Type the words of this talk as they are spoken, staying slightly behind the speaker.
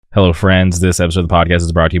Hello, friends. This episode of the podcast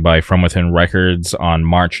is brought to you by From Within Records. On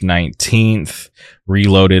March 19th,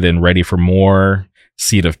 Reloaded and Ready for More,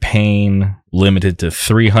 Seed of Pain, limited to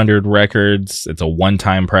 300 records. It's a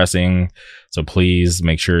one-time pressing, so please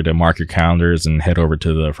make sure to mark your calendars and head over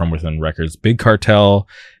to the From Within Records Big Cartel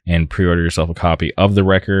and pre-order yourself a copy of the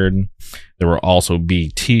record. There will also be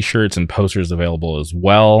t-shirts and posters available as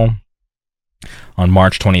well. On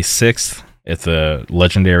March 26th, at the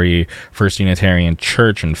legendary First Unitarian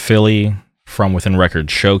Church in Philly, From Within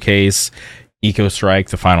Records Showcase, Eco Strike,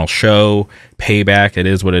 the final show, Payback, It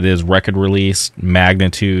Is What It Is record release,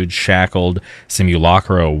 Magnitude, Shackled,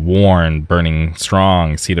 Simulacra, Warn, Burning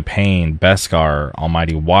Strong, Seed of Pain, Beskar,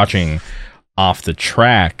 Almighty Watching, Off the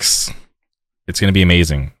Tracks. It's going to be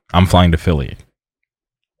amazing. I'm flying to Philly.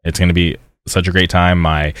 It's going to be such a great time.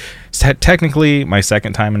 Technically my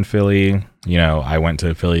second time in Philly. You know, I went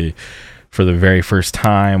to Philly for the very first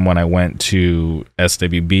time when I went to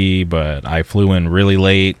SWB, but I flew in really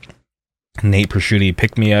late. Nate Prosciutti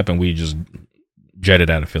picked me up and we just jetted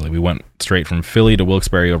out of Philly. We went straight from Philly to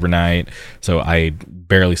Wilkes-Barre overnight, so I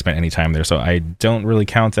barely spent any time there, so I don't really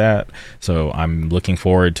count that. So I'm looking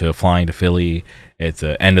forward to flying to Philly at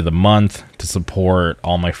the end of the month to support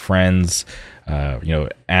all my friends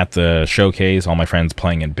at the showcase, all my friends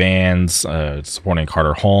playing in bands, supporting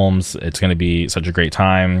Carter Holmes. It's going to be such a great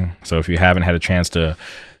time. So if you haven't had a chance to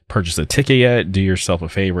purchase a ticket yet, do yourself a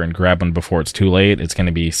favor and grab one before it's too late. It's going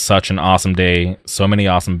to be such an awesome day, so many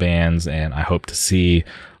awesome bands, and I hope to see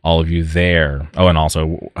all of you there. Oh, and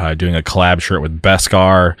also doing a collab shirt with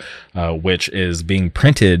Beskar, which is being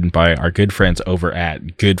printed by our good friends over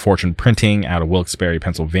at Good Fortune Printing out of Wilkes-Barre,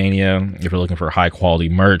 Pennsylvania. If you're looking for high quality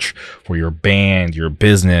merch for your band, your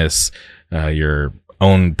business, your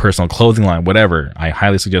own personal clothing line, whatever, I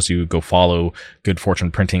highly suggest you go follow Good Fortune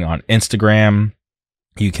Printing on Instagram.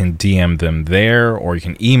 You can DM them there, or you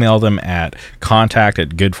can email them at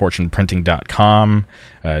contact@goodfortuneprinting.com.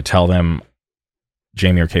 Tell them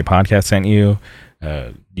Jamie or K Podcast sent you.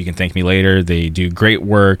 You can thank me later. They do great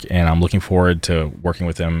work, and I'm looking forward to working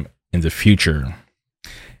with them in the future.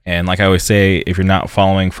 And like I always say, if you're not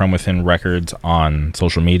following From Within Records on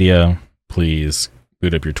social media, please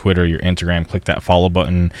boot up your Twitter, your Instagram, click that follow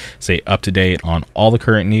button, stay up to date on all the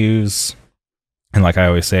current news. And like I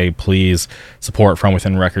always say, please support From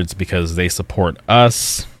Within Records because they support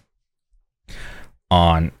us.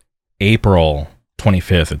 On April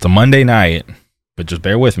 25th, it's a Monday night, but just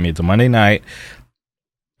bear with me. It's a Monday night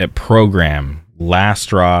at Program, Last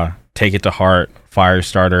Straw, Take It to Heart,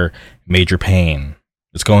 Firestarter, Major Pain.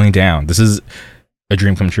 It's going down. This is a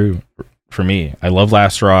dream come true for me. I love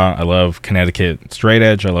Last Straw. I love Connecticut straight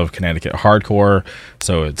edge. I love Connecticut hardcore.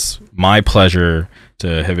 So it's my pleasure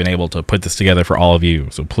to have been able to put this together for all of you.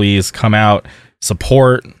 So please come out,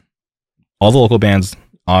 support all the local bands,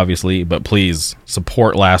 obviously, but please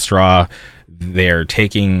support Last Straw. They're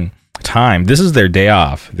taking time. This is their day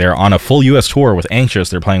off. They're on a full US tour with Anxious.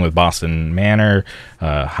 They're playing with Boston Manor,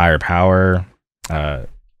 Higher Power,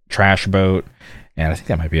 Trash Boat, and I think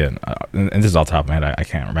that might be it. And this is all top of my head. I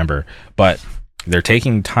can't remember, but they're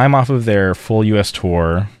taking time off of their full US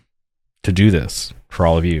tour to do this for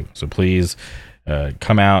all of you. So please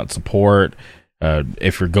come out, support.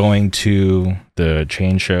 If you're going to the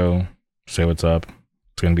Chain show, say what's up.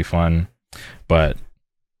 It's going to be fun, but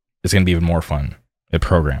it's going to be even more fun at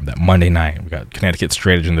Program that Monday night. We got Connecticut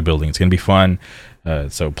straight edge in the building. It's going to be fun.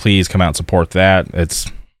 So please come out and support that.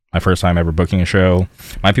 It's my first time ever booking a show.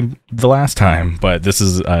 Might be the last time, but this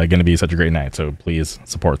is going to be such a great night. So please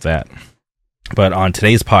support that. But on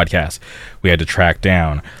today's podcast, we had to track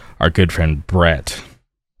down our good friend Brett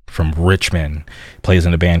from Richmond. He plays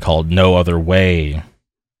in a band called No Other Way.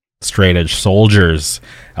 Straight edge soldiers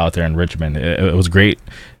out there in Richmond. It was great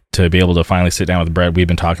to be able to finally sit down with Brett. We've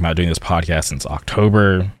been talking about doing this podcast since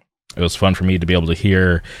October. It was fun for me to be able to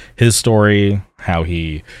hear his story, how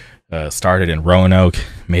he started in Roanoke,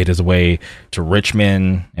 made his way to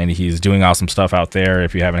Richmond, and he's doing awesome stuff out there.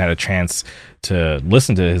 If you haven't had a chance to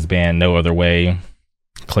listen to his band No Other Way,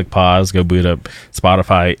 click pause, go boot up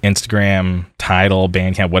Spotify, Instagram, Tidal,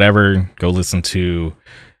 Bandcamp, whatever. Go listen to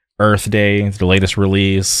Earth Day, the latest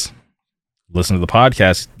release. Listen to the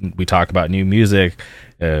podcast. We talk about new music,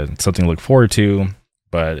 something to look forward to.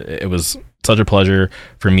 But it was such a pleasure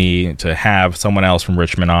for me to have someone else from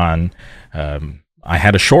Richmond on. I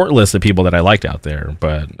had a short list of people that I liked out there,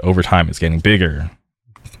 but over time it's getting bigger.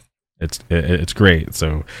 It's great.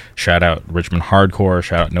 So shout out Richmond Hardcore,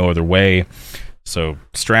 shout out No Other Way. So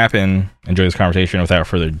strap in, enjoy this conversation. Without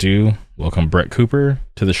further ado, welcome Brett Cooper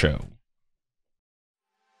to the show.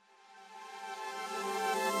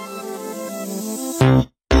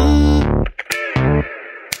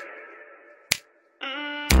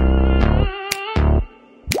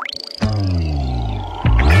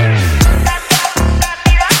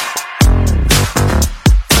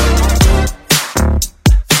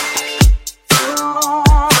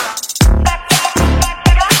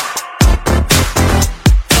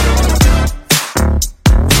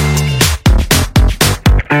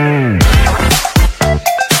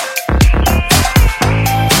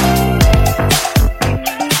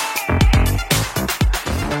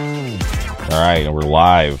 right, and we're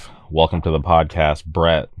live. Welcome to the podcast,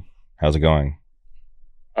 Brett. How's it going?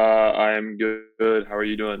 I'm good. How are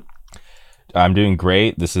you doing? I'm doing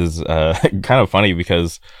great. This is kind of funny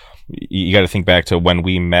because you got to think back to when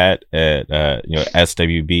we met at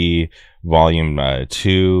SWB Volume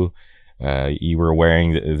 2. You were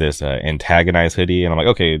wearing this Antagonize hoodie, and I'm like,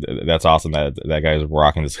 okay, that's awesome that guy's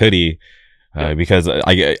rocking this hoodie. Because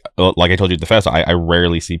like I told you at the fest, I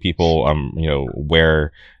rarely see people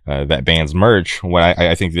wear that band's merch. When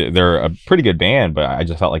I think that they're a pretty good band, but I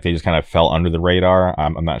just felt like they just kind of fell under the radar.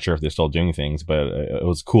 I'm not sure if they're still doing things, but it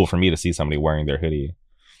was cool for me to see somebody wearing their hoodie.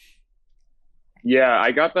 Yeah,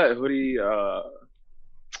 I got that hoodie.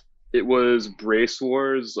 It was Brace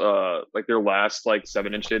Wars, like their last like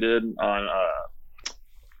 7 inch they did on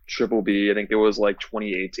Triple B. I think it was like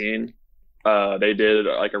 2018. They did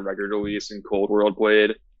like a record release and Cold World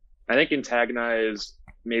played. I think Antagonize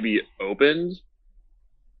maybe opened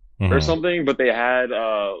or Mm-hmm. something, but they had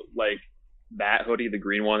like that hoodie, the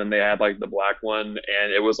green one, and they had like the black one,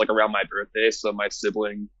 and it was like around my birthday, so my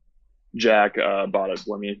sibling Jack bought it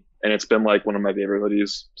for me, and it's been like one of my favorite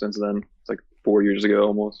hoodies since then. It's like 4 years ago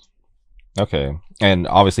almost. Okay, and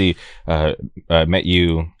obviously, met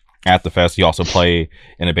you at the fest. You also play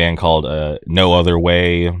in a band called No Other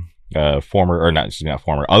Way. Former or not, excuse me, not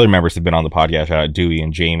former. Other members have been on the podcast. Shout out Dewey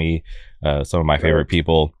and Jamie, some of my favorite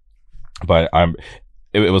people. But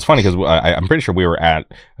it was funny because I'm pretty sure we were at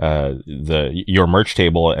your merch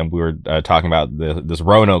table and we were talking about this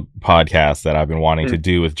Roanoke podcast that I've been wanting to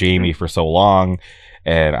do with Jamie for so long,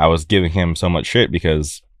 and I was giving him so much shit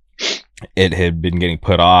because it had been getting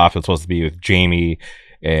put off. It's supposed to be with Jamie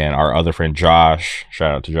and our other friend Josh.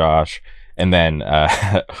 Shout out to Josh. And then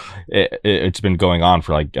it's been going on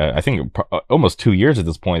for like I think almost 2 years at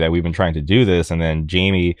this point that we've been trying to do this. And then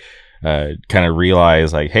Jamie kind of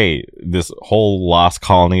realized like, hey, this whole Lost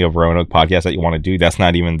Colony of Roanoke podcast that you want to do, that's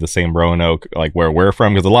not even the same Roanoke like where we're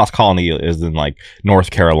from, because the Lost Colony is in like North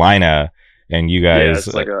Carolina, and you Yeah, guys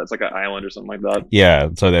it's like an island or something like that. yeah,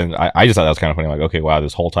 so then I just thought that was kind of funny. Like, okay, wow,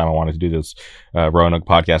 this whole time I wanted to do this Roanoke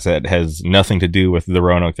podcast that has nothing to do with the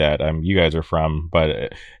Roanoke that you guys are from,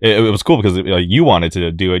 but it was cool because you wanted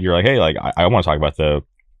to do it. You're like, hey, like I want to talk about the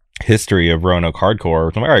history of Roanoke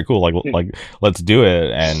hardcore. So I'm like, all right, cool, like let's do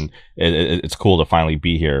it, and it's cool to finally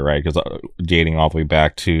be here, right? Because dating all the way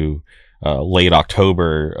back to late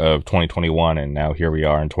October of 2021, and now here we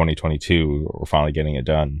are in 2022. We're finally getting it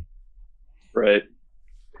done. Right.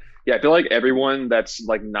 Yeah, I feel like everyone that's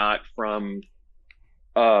like not from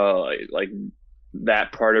like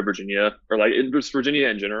that part of Virginia, or like in just Virginia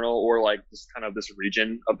in general, or like this kind of this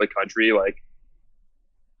region of the country, like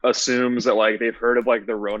assumes that like they've heard of like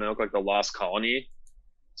the Roanoke, like the Lost Colony.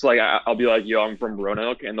 So like I'll be like, yo, I'm from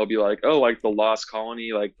Roanoke, and they'll be like, oh, like the Lost Colony,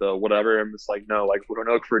 like the whatever. I'm just like, no, like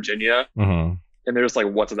Roanoke, Virginia. Mm-hmm. And they're just like,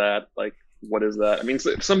 what's that? Like, what is that? I mean,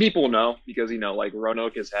 some people know because like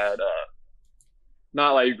Roanoke has had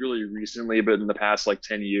not like really recently, but in the past like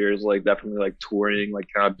 10 years, like definitely like touring, like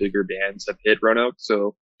kind of bigger bands have hit Roanoke.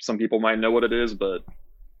 So some people might know what it is, but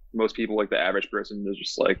most people, like the average person, is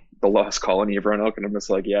just like the Lost Colony of Roanoke. And I'm just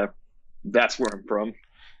like, yeah, that's where I'm from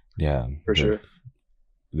Yeah, for sure.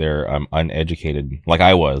 they're uneducated like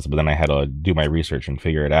I was, but then I had to do my research and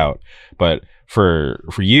figure it out. But for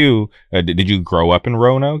you, did you grow up in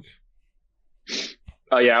Roanoke?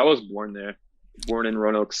 Yeah, I was born there, born in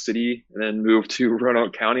Roanoke City, and then moved to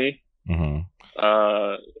Roanoke County. Mm-hmm.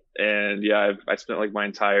 Uh, and yeah, I spent like my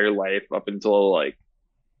entire life up until like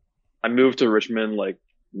I moved to Richmond like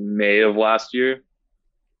May of last year.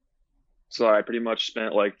 So I pretty much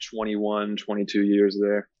spent like 21, 22 years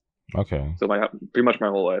there. Okay. So my pretty much my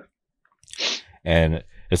whole life. And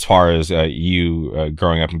as far as you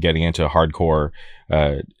growing up and getting into hardcore,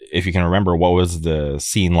 if you can remember, what was the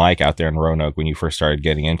scene like out there in Roanoke when you first started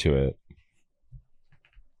getting into it?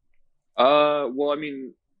 Well, I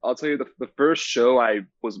mean, I'll tell you the first show I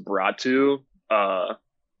was brought to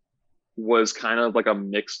was kind of like a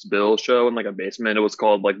mixed bill show in like a basement. It was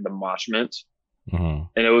called like the Moshment. Mm-hmm.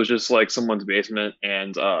 And it was just like someone's basement,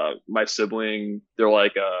 and my sibling, they're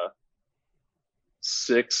like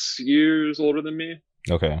 6 years older than me.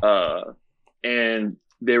 Okay. And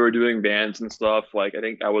they were doing bands and stuff. Like I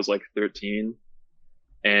think I was like 13,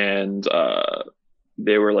 and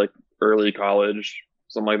they were like early college,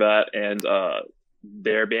 something like that. And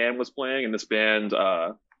their band was playing, and this band,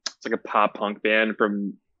 it's like a pop punk band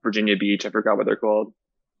from Virginia Beach. I forgot what they're called.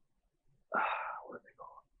 What are they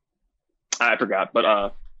called? I forgot,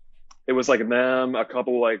 but it was like them, a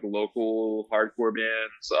couple like local hardcore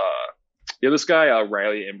bands. You know this guy,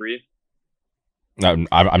 Riley Embry. I'm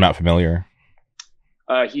not familiar.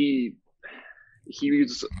 He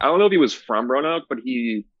I don't know if he was from Roanoke, but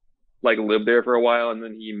he like lived there for a while, and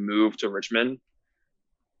then he moved to Richmond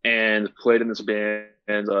and played in this band,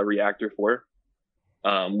 Reactor 4,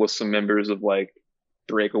 with some members of like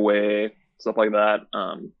Breakaway, stuff like that.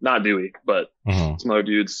 Not Dewey, but Mm-hmm. some other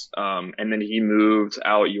dudes. And then he moved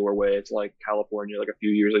out your way to like California like a few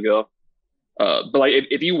years ago. But like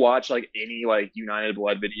if you watch like any like United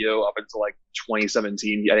Blood video up until like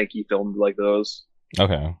 2017, I think he filmed like those.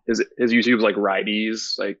 Okay. His YouTube's like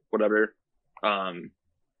Rideys, like whatever. Um,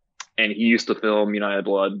 and he used to film United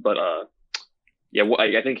Blood, but yeah, well,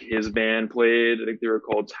 I think his band played. I think they were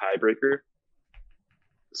called Tiebreaker.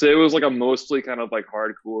 So it was like a mostly kind of like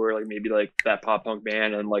hardcore, like maybe like that pop punk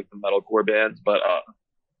band and like the metalcore bands. But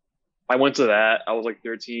I went to that. I was like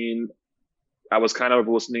 13. I was kind of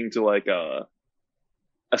listening to like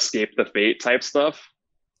Escape the Fate type stuff.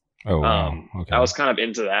 Oh wow. I Okay. was kind of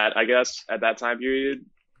into that, I guess, at that time period.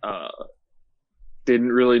 Uh,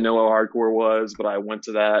 didn't really know what hardcore was, but I went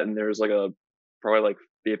to that, and there was like a probably like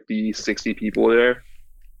 50, 60 people there.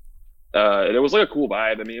 And it was like a cool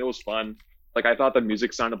vibe. I mean, it was fun. Like I thought the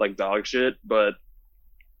music sounded like dog shit, but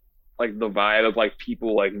like the vibe of like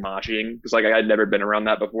people like moshing, because like I had never been around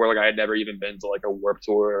that before. Like I had never even been to like a Warped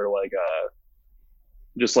Tour or like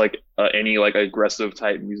just like any like aggressive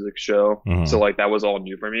type music show. Mm-hmm. So like that was all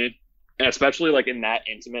new for me, and especially like in that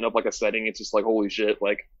intimate of like a setting, it's just like holy shit,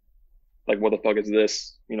 like what the fuck is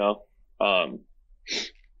this, you know? Um,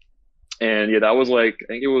 and yeah, that was like I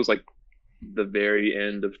think it was like the very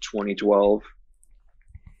end of 2012,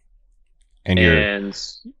 And and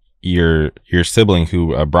your sibling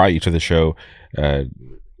who brought you to the show, uh,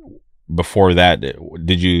 before that,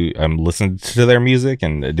 did you listen to their music,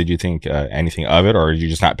 and did you think anything of it, or did you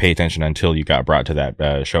just not pay attention until you got brought to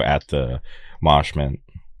that show at the Moshment?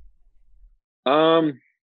 um,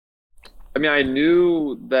 I mean, I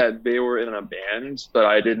knew that they were in a band, but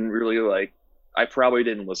I didn't really like. I probably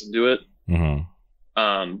didn't listen to it.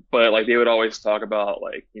 Mm-hmm. But like they would always talk about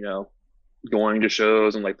like going to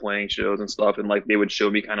shows and like playing shows and stuff, and like they would show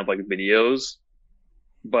me kind of like videos.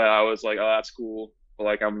 But I was like, oh, that's cool. But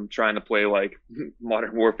like I'm trying to play like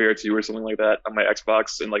Modern Warfare 2 or something like that on my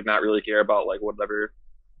Xbox, and like not really care about like whatever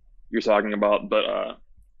you're talking about. But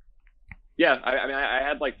yeah, I mean, I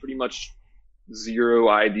had like pretty much zero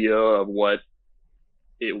idea of what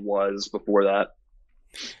it was before that.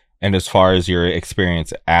 And as far as your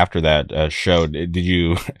experience after that show, did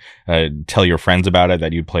you tell your friends about it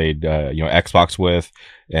that you played, Xbox with,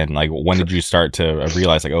 and like when did you start to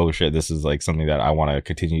realize like, oh shit, this is like something that I want to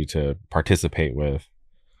continue to participate with?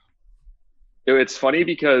 It's funny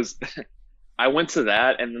because I went to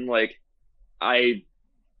that, and then like I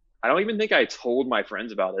I don't even think I told my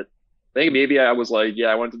friends about it. I think maybe I was like, yeah,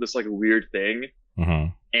 I went to this like weird thing, Mm-hmm.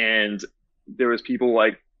 and there was people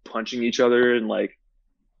like punching each other and like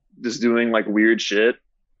just doing like weird shit.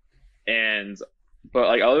 And but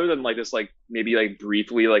like other than like just like maybe like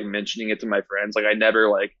briefly like mentioning it to my friends, like I never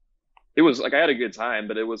like it was like I had a good time,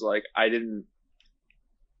 but it was like I didn't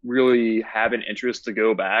really have an interest to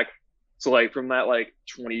go back. So like from that like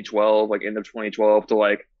 2012, like end of 2012 to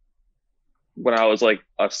like when I was like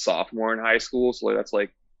a sophomore in high school, so like that's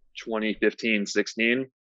like 2015, 16,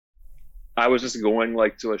 I was just going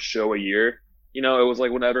like to a show a year. It was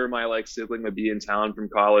like whenever my like sibling would be in town from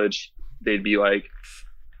college, they'd be like,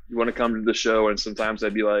 "You want to come to the show?" And sometimes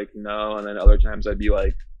I'd be like, "No," and then other times I'd be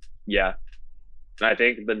like, "Yeah." And I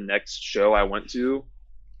think the next show I went to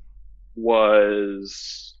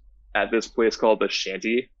was at this place called the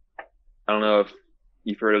Shanty. I don't know if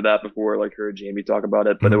you've heard of that before, like heard Jamie talk about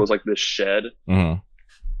it, but it Mm-hmm. was like this shed Mm-hmm.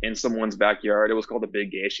 in someone's backyard. It was called the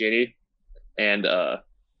Big Gay Shanty, and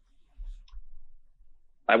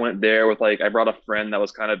I went there with like I brought a friend that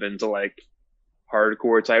was kind of into like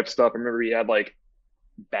hardcore type stuff. I remember he had like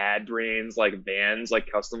Bad Brains like vans, like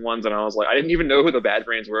custom ones, and I was like, I didn't even know who the Bad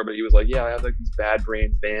Brains were, but he was like, yeah, I have like these Bad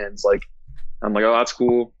Brains vans. Like, I'm like, oh, that's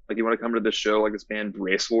cool. Like, you want to come to this show? Like, this band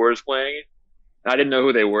Brace War is playing. And I didn't know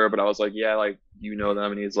who they were, but I was like, yeah, like you know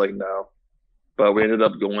them, and he's like, no. But we ended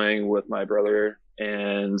up going with my brother,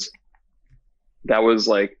 and that was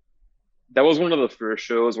like that was one of the first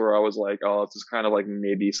shows where I was like, oh, this is kind of like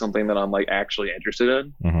maybe something that I'm like actually interested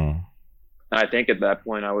in. Mm-hmm. And I think at that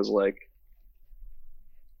point I was like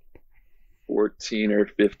 14 or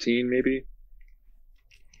 15, maybe.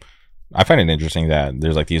 I find it interesting that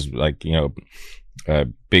there's like these like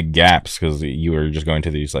big gaps because you were just going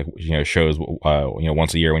to these like shows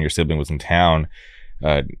once a year when your sibling was in town,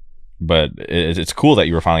 but it's cool that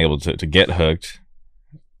you were finally able to get hooked,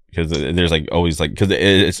 because there's like always like because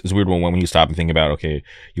it's weird when you stop and think about, okay,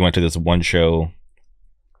 you went to this one show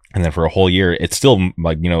and then for a whole year it's still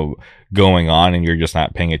like, going on, and you're just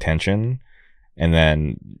not paying attention. And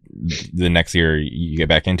then the next year you get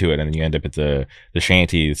back into it, and then you end up at the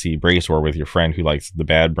shanty to see Bracewar with your friend who likes the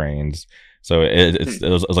Bad Brains. So it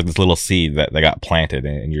was like this little seed that got planted,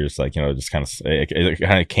 and you're just like, just kind of, it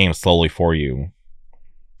kind of came slowly for you.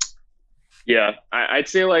 Yeah, I'd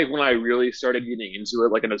say like when I really started getting into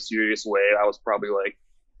it, like in a serious way, I was probably like,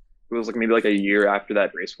 it was like maybe like a year after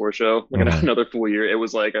that Race 4 show, like Mm-hmm. another full year. It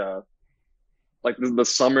was like the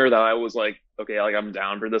summer that I was like, okay, like I'm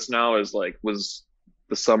down for this now is like was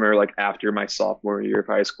the summer like after my sophomore year of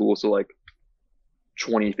high school, so like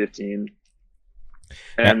 2015,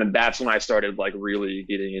 Yeah. and then that's when I started like really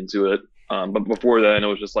getting into it. But before then, it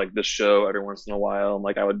was just like this show every once in a while, and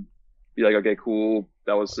like I would be like, okay, cool,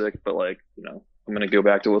 that was sick, but like I'm gonna go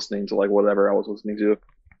back to listening to like whatever I was listening to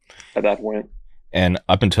at that point. And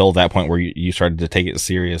up until that point where you started to take it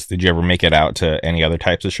serious, did you ever make it out to any other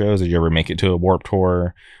types of shows? Did you ever make it to a Warped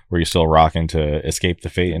Tour? Were you still rocking to Escape the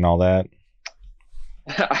Fate and all that?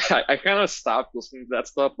 I kind of stopped listening to that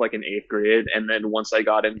stuff like in eighth grade, and then once I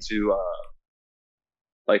got into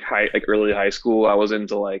like early high school, I was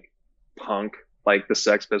into like punk, like the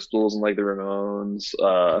Sex Pistols and like the Ramones,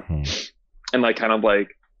 Hmm. and like kind of like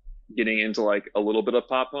getting into like a little bit of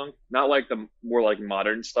pop punk, not like the more like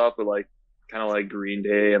modern stuff, but like kind of like Green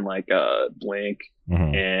Day and like Blink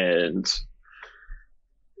Hmm. and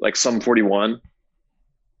like Sum 41,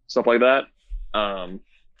 stuff like that. Um,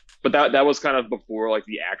 but that was kind of before like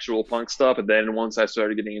the actual punk stuff. And then once I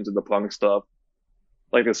started getting into the punk stuff,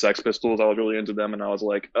 like the Sex Pistols, I was really into them, and I was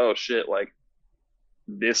like, oh shit, like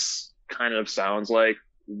this kind of sounds like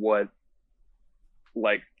what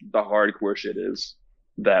like the hardcore shit is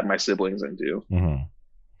that my siblings into. Hmm.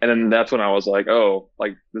 And then that's when I was like, oh,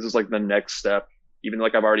 like this is like the next step. Even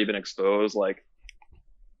like I've already been exposed, like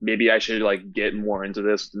maybe I should like get more into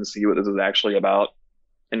this and see what this is actually about,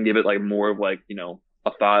 and give it like more of like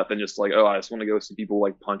a thought than just like, oh, I just want to go see people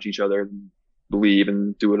like punch each other and believe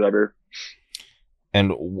and do whatever.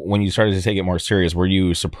 And when you started to take it more serious, were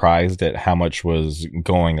you surprised at how much was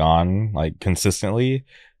going on, like consistently?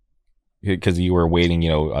 Because you were waiting,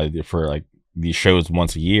 for like these shows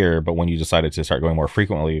once a year, but when you decided to start going more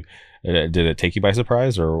frequently, did it take you by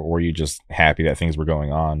surprise, or were you just happy that things were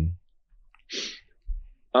going on?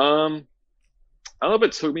 Um, I don't know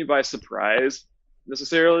if it took me by surprise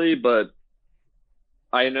necessarily, but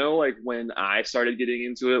I know like when I started getting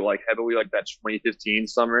into it like heavily, like that 2015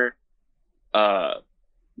 summer, uh,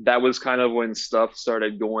 that was kind of when stuff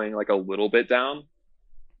started going like a little bit down.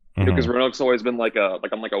 Because Hmm. Roanoke's always been like a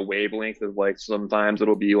like I'm like a wavelength of like sometimes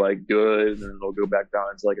it'll be like good and then it'll go back down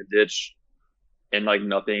into like a ditch and like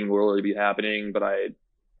nothing will really be happening. But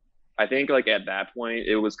I think like at that point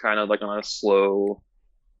it was kind of like on a slow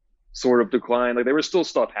sort of decline. Like there was still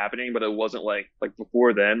stuff happening, but it wasn't like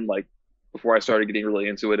before then. Like before I started getting really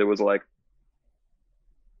into it, it was like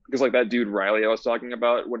because like that dude Riley I was talking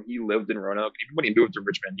about when he lived in Roanoke, even when he moved to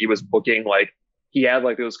Richmond, he was booking like he had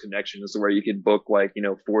like those connections where you could book like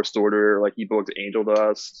Forced Order, like he booked Angel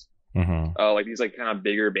Dust, Hmm. like these like kind of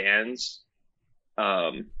bigger bands.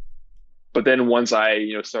 Um, but then once I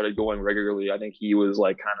started going regularly, I think he was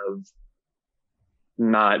like kind of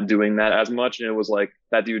not doing that as much, and it was like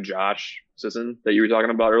that dude Josh Sisson that you were talking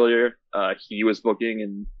about earlier. He was booking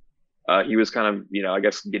and he was kind of I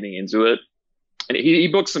guess getting into it, and he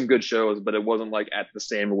booked some good shows, but it wasn't like at the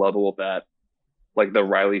same level that like the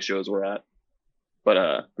Riley shows were at. But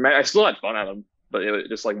I mean, I still had fun at them, but it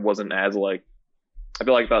just like wasn't as like I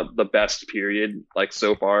feel like the best period like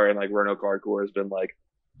so far in like Roanoke hardcore has been like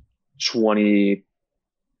 20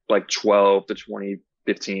 like 12 to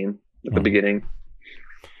 2015 at the Hmm. beginning.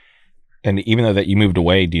 And even though that you moved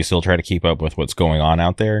away, do you still try to keep up with what's going on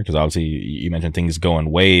out there? Because obviously you mentioned things go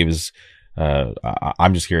in waves.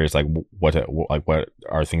 I'm just curious, like what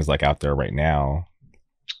are things like out there right now?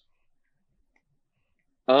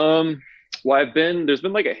 Um, well, there's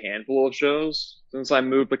been like a handful of shows since I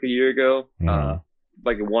moved like a year ago. Hmm.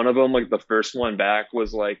 Like one of them, like the first one back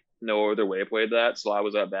was like No Other Way played that, so I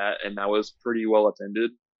was at that, and that was pretty well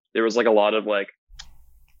attended. There was like a lot of like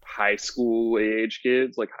high school age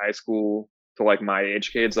kids, like high school to like my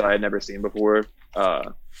age kids that I had never seen before, uh,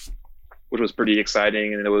 which was pretty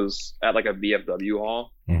exciting. And it was at like a VFW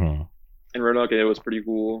hall Hmm. in Roanoke, and it was pretty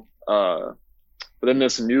cool. But then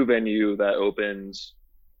this new venue that opened,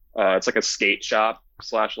 it's like a skate shop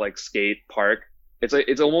slash like skate park.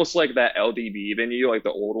 It's almost like that LDB venue, like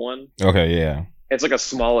the old one. Okay, yeah. It's like a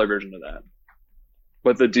smaller version of that.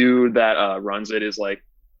 But the dude that runs it is like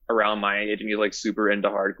around my age, and he's like super into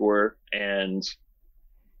hardcore, and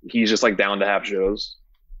he's just like down to have shows.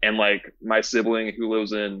 And like my sibling who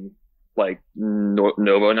lives in like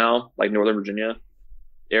Novo now, like Northern Virginia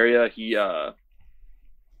area,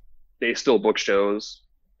 they still book shows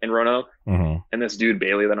in Roanoke. Mm-hmm. And this dude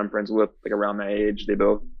Bailey that I'm friends with, like around my age, they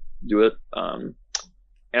both do it. And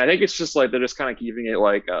I think it's just like they're just kind of keeping it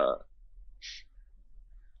like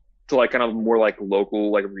to like kind of more like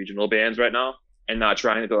local, like regional bands right now, and not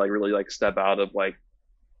trying to like really like step out of like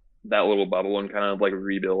that little bubble and kind of like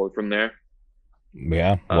rebuild from there.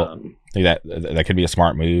 Yeah, well, I think that could be a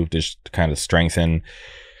smart move, just to kind of strengthen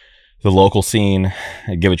the local scene,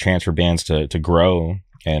 and give a chance for bands to grow,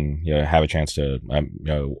 and have a chance to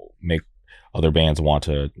make other bands want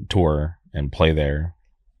to tour and play there.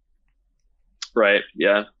 Right.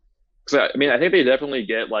 Yeah. So I mean, I think they definitely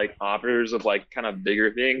get like offers of like kind of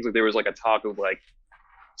bigger things. Like there was like a talk of like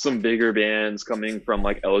some bigger bands coming from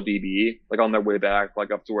like LDB, like on their way back,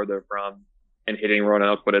 like up to where they're from and hitting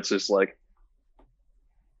Roanoke. But it's just like,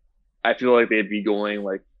 I feel like they'd be going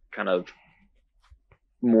like kind of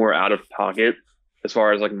more out of pocket as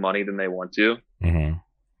far as like money than they want to. Mm-hmm.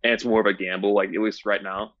 And it's more of a gamble, like at least right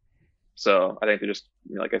now. So I think they're just,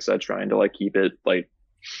 like I said, trying to like keep it like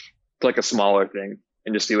a smaller thing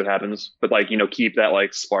and just see what happens. But like, keep that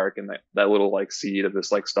like spark and that little like seed of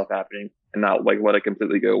this like stuff happening and not like let it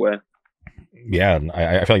completely go away. Yeah,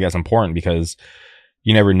 I feel like that's important because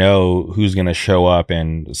you never know who's going to show up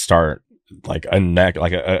and start like a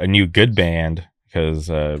new good band, because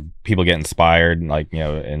people get inspired like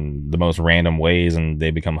in the most random ways, and they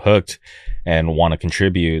become hooked and want to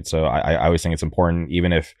contribute. So I always think it's important,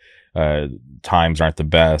 even if times aren't the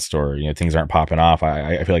best or things aren't popping off.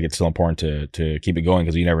 I feel like it's still important to keep it going,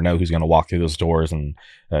 because you never know who's going to walk through those doors and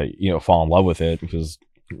fall in love with it. Because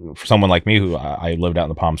for someone like me, who I lived out in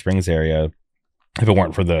the Palm Springs area, if it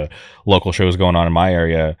weren't for the local shows going on in my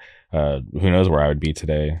area, who knows where I would be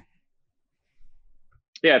today.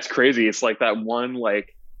 Yeah, it's crazy. It's like that one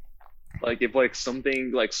like if like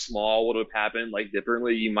something like small would have happened like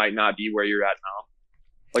differently, you might not be where you're at now.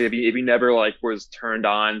 Like if you never like was turned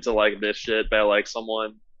on to like this shit by like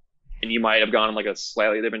someone, and you might have gone in like a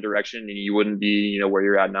slightly different direction, and you wouldn't be where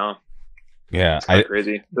you're at now. Yeah, it's kind of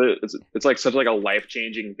crazy. It's like such like a life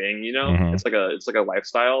changing thing. Mm-hmm. It's like a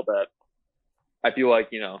lifestyle that I feel like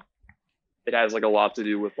it has like a lot to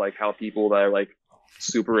do with like how people that are like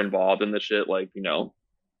super involved in the shit like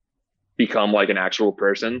become like an actual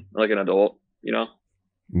person, like an adult.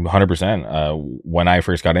 100%. When I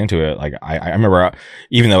first got into it, like I remember,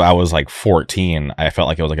 even though I was like 14, I felt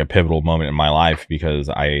like it was like a pivotal moment in my life, because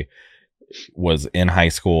I was in high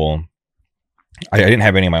school. I didn't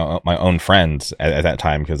have any of my own friends at that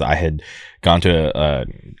time, because I had gone to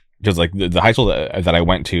because like the high school that I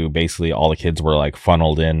went to, basically all the kids were like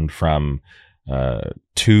funneled in from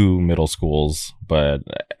two middle schools, but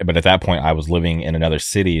at that point I was living in another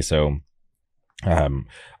city, so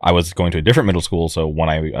I was going to a different middle school. So when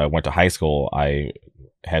I went to high school, I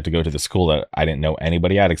had to go to the school that I didn't know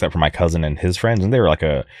anybody at except for my cousin and his friends, and they were like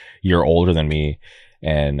a year older than me.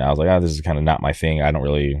 And I was like, oh, this is kind of not my thing. I don't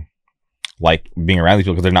really like being around these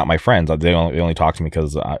people because they're not my friends. They only talk to me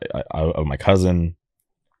because of my cousin.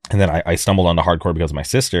 And then I stumbled onto hardcore because of my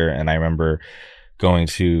sister, and I remember going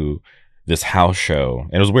to this house show.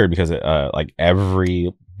 And it was weird because like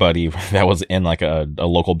everybody that was in like a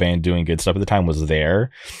local band doing good stuff at the time was there,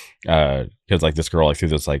 because like this girl like threw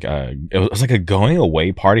this like it was like a going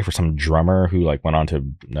away party for some drummer who like went on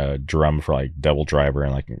to drum for like Devil Driver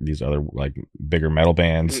and like these other like bigger metal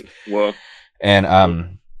bands. Whoa. And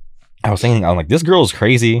I was thinking, I'm like, this girl is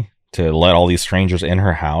crazy to let all these strangers in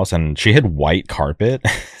her house, and she had white carpet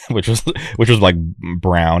which was like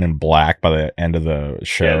brown and black by the end of the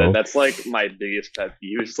show. Yeah, that's like my biggest pet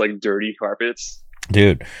peeve, is like dirty carpets.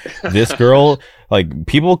 Dude, this girl, like,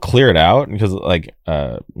 people clear it out because like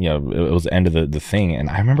it was the end of the thing, and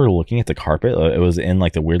I remember looking at the carpet. It was in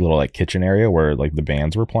like the weird little like kitchen area where like the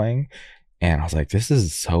bands were playing, and I was like, this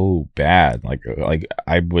is so bad. Like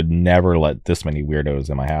I would never let this many weirdos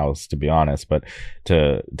in my house, to be honest. But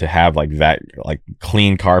to have like that like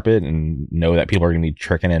clean carpet and know that people are gonna be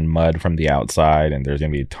tricking in mud from the outside, and there's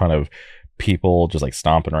gonna be a ton of people just like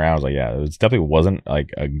stomping around, I was like, yeah, it definitely wasn't like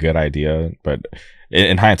a good idea. But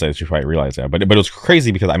in hindsight, I should probably realize that. But it was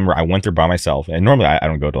crazy because I remember I went there by myself, and normally I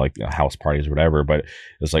don't go to like house parties or whatever. But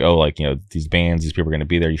it's like, oh, like these bands, these people are gonna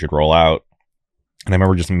be there, you should roll out. And I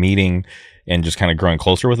remember just meeting and just kind of growing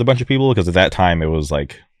closer with a bunch of people, because at that time it was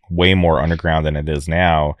like way more underground than it is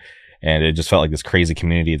now. And it just felt like this crazy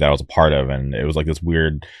community that I was a part of. And it was like this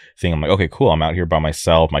weird thing. I'm like, okay, cool. I'm out here by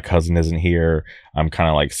myself. My cousin isn't here. I'm kind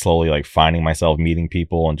of like slowly like finding myself, meeting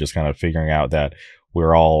people, and just kind of figuring out that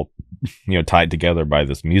we're all tied together by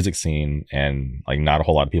this music scene, and like not a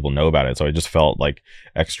whole lot of people know about it. So it just felt like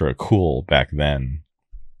extra cool back then.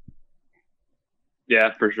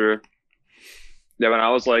 Yeah, for sure. Yeah, when I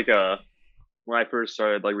was like when I first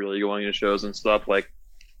started like really going to shows and stuff, like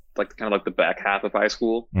kind of like the back half of high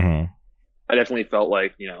school, Hmm. I definitely felt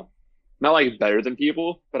like, not like better than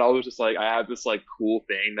people, but I was just like I have this like cool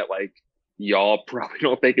thing that like y'all probably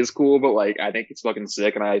don't think is cool, but like I think it's fucking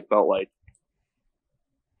sick, and I felt like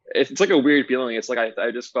it's like a weird feeling. It's like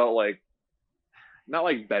I just felt like not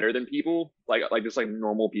like better than people, like just like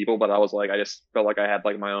normal people, but I was like I just felt like I had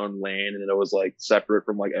like my own lane, and it was like separate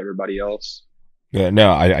from like everybody else. Yeah,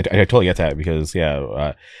 no, I totally get that, because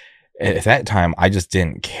at that time I just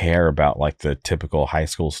didn't care about like the typical high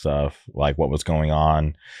school stuff, like what was going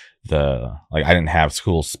on. I didn't have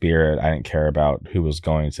school spirit. I didn't care about who was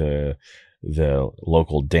going to the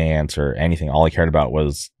local dance or anything. All I cared about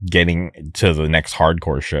was getting to the next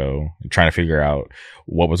hardcore show, trying to figure out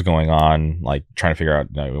what was going on, like trying to figure out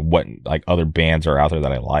what like other bands are out there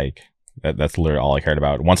that I like. That's literally all I cared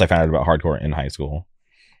about once I found out about hardcore in high school.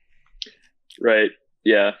 Right.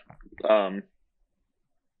 Yeah. Um,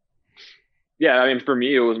 yeah. I mean, for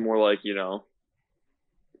me, it was more like,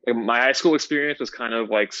 like, my high school experience was kind of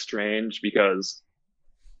like strange because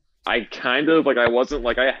I kind of like, I wasn't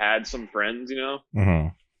like, I had some friends, Hmm.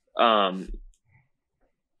 um,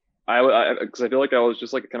 because I feel like I was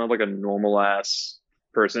just like kind of like a normal ass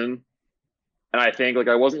person. And I think like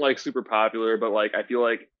I wasn't like super popular, but like I feel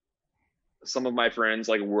like some of my friends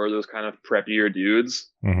like were those kind of preppier dudes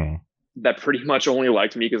Hmm. that pretty much only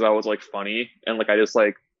liked me because I was like funny, and like I just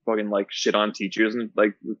like fucking like shit on teachers and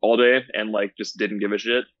like all day, and like just didn't give a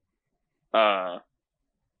shit. Uh,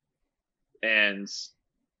 and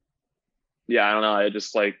yeah, I don't know. I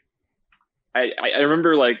just like I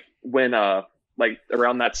remember like when like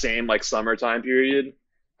around that same like summertime period,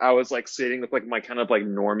 I was like sitting with like my kind of like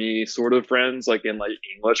normie sort of friends like in like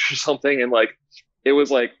English or something, and like it was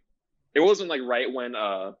like it wasn't like right when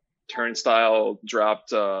Turnstile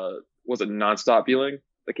dropped was it Nonstop Feeling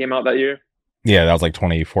that came out that year? Yeah, that was like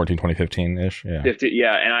 2014, 2015 ish. Yeah. 50,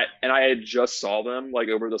 yeah, and I had just saw them like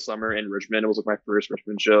over the summer in Richmond. It was like my first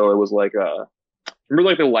Richmond show. It was like remember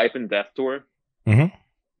like the Life and Death tour? Hmm.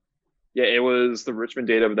 Yeah, it was the Richmond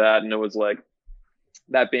date of that, and it was like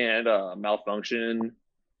that band Malfunction,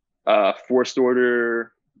 Forced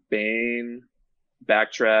Order, Bane,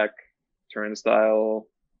 Backtrack, Turnstile,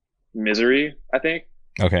 Misery, I think.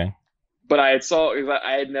 Okay. But I had saw because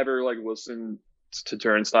I had never like listened to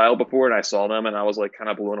Turnstile before, and I saw them, and I was like kind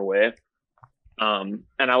of blown away. And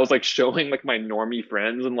I was like showing like my normie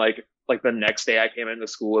friends, and like the next day I came into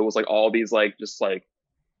school, it was like all these like just like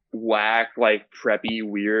whack like preppy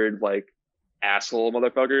weird like asshole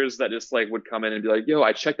motherfuckers that just like would come in and be like, "Yo,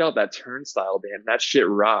 I checked out that Turnstile band. That shit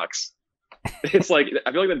rocks." It's like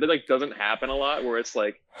I feel like that like doesn't happen a lot, where it's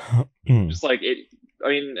like just like it. I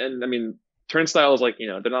mean, Turnstile is like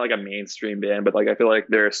they're not like a mainstream band, but like I feel like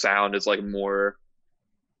their sound is like more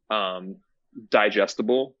um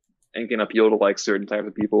digestible and can appeal to like certain types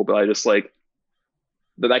of people. But I just like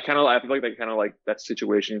that kind of I feel like that kind of like that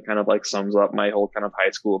situation kind of like sums up my whole kind of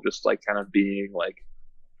high school of just like kind of being like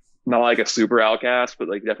not like a super outcast, but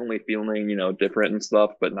like definitely feeling different and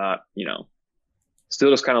stuff, but not still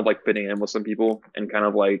just kind of like fitting in with some people and kind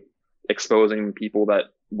of like exposing people that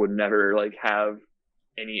would never like have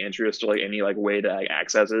any interest or like any like way to like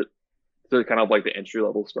access it, to kind of like the entry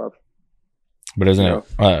level stuff. But isn't You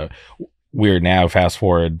it know? weird now? Fast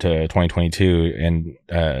forward to 2022,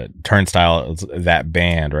 and Turnstile is that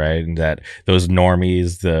band, right? And that those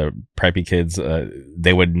normies, the preppy kids,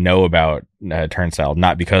 they would know about Turnstile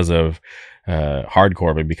not because of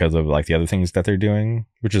hardcore, but because of like the other things that they're doing,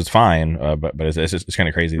 which is fine. But it's kind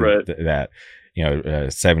of crazy Right. that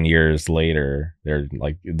 7 years later they're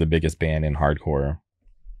like the biggest band in hardcore.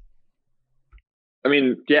 I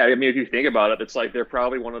mean, yeah. I mean, if you think about it, it's like they're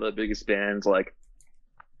probably one of the biggest bands like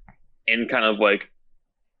in kind of like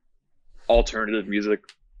alternative music.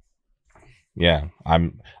 Yeah,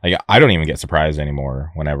 I don't even get surprised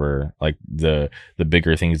anymore whenever like the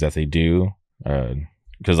bigger things that they do,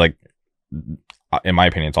 because like in my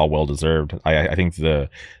opinion it's all well deserved. I think the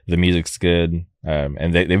music's good,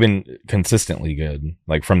 and they've been consistently good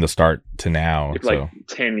like from the start to now. For like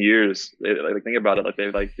So 10 years. Like think about it.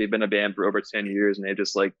 They've been a band for over 10 years, and they've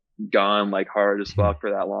just like gone like hard as fuck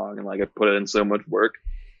for that long, and like have put in so much work.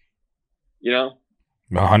 You know,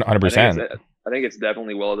 100%. I think it's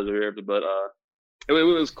definitely well deserved. But it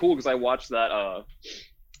was cool because I watched that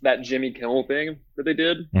Jimmy Kimmel thing that they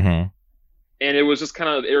did, Hmm. and it was just kind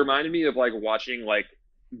of it reminded me of like watching like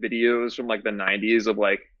videos from like the '90s of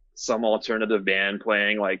like some alternative band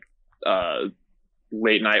playing like uh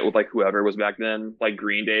late night with like whoever was back then, like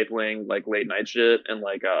Green Day playing like late night shit, and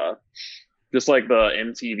like just like the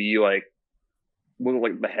MTV like what was it,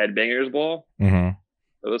 like the Headbangers Ball. Mm-hmm.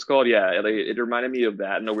 It was called, yeah. It reminded me of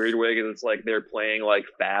that in a weird way because it's like they're playing like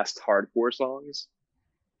fast hardcore songs,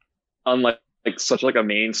 unlike like such like a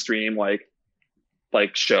mainstream like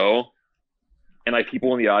show, and like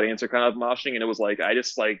people in the audience are kind of moshing, and it was like I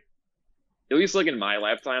just like at least like in my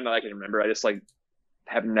lifetime that I can remember, I just like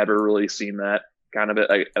have never really seen that kind of it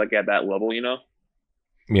like at that level, you know?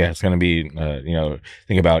 Yeah, it's gonna be,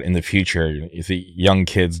 think about in the future, you see young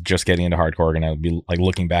kids just getting into hardcore are gonna be like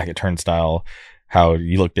looking back at Turnstile, how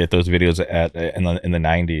you looked at those videos at in the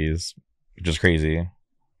 '90s, which is crazy.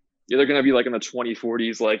 Yeah, they're gonna be like in the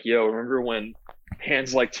 2040s, like, yo, remember when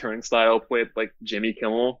bands like Turnstile played like Jimmy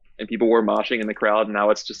Kimmel and people were moshing in the crowd, and now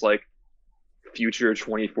it's just like future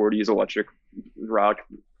 2040s electric rock,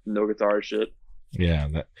 no guitar shit. Yeah,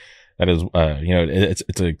 that is,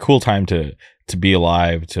 it's a cool time to be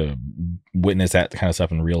alive, to witness that kind of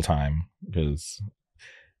stuff in real time, because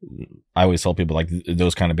I always tell people like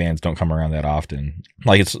those kind of bands don't come around that often.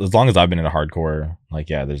 Like it's as long as I've been into hardcore, like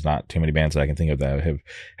yeah, there's not too many bands that I can think of that have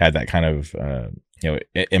had that kind of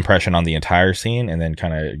impression on the entire scene and then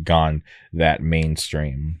kind of gone that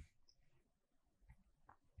mainstream.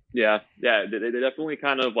 Yeah, yeah, they definitely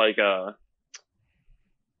kind of like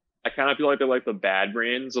I kind of feel like they're like the bad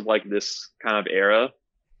brains of like this kind of era,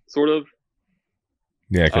 sort of.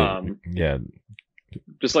 Yeah, Um, yeah,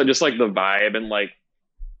 just like the vibe and like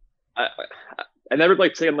I I never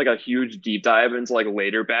like taken like a huge deep dive into like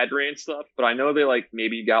later Bad Brain stuff, but I know they like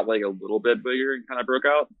maybe got like a little bit bigger and kind of broke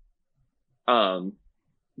out. Um,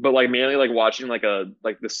 but like mainly like watching like the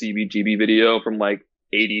CBGB video from like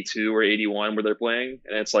 82 or 81 where they're playing,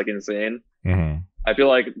 and it's like insane. mm-hmm. I feel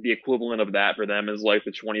like the equivalent of that for them is like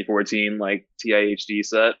the 2014 like TIHD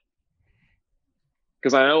set.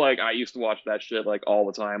 Because I know like I used to watch that shit like all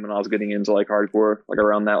the time when I was getting into like hardcore, like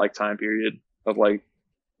around that like time period of like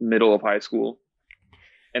middle of high school.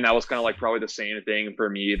 And that was kind of like probably the same thing for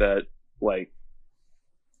me that like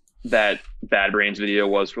that Bad Brains video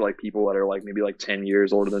was for like people that are like maybe like 10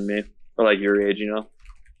 years older than me or like your age, you know?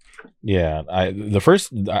 Yeah, I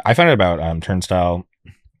found out about Turnstile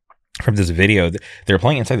from this video. They were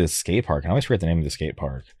playing inside this skate park, and I always forget the name of the skate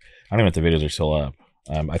park. I don't know if the videos are still up.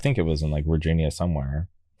 I think it was in like Virginia somewhere.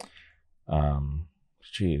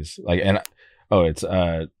 Jeez, like, and oh, it's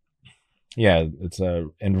yeah, it's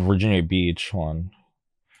in Virginia Beach. One,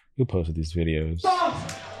 who posted these videos?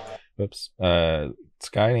 Whoops. This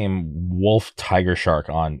guy named Wolf Tiger Shark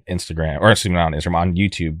on Instagram, or excuse me, not on Instagram, on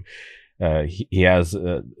YouTube. He has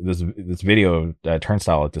this video of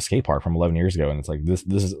Turnstile at the skate park from 11 years ago, and it's like this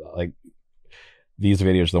is like these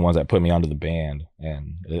videos are the ones that put me onto the band,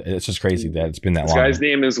 and it's just crazy that it's been that This long. guy's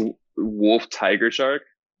name is Wolf Tiger Shark.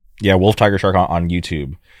 Yeah, Wolf Tiger Shark on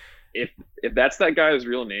YouTube. If that's that guy's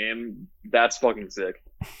real name, that's fucking sick.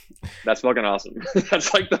 That's fucking awesome.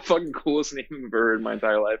 That's like the fucking coolest name I've ever heard in my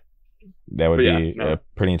entire life. That would be a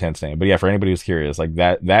pretty intense name. But yeah, for anybody who's curious, like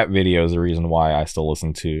that video is the reason why I still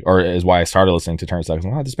listen to, or is why I started listening to Turnstile. Like,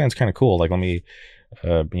 wow, this band's kind of cool. Like, let me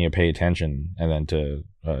pay attention, and then to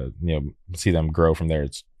see them grow from there.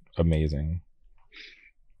 It's amazing.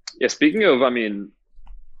 Yeah, speaking of, I mean,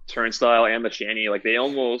 Turnstile and the Shanty, like they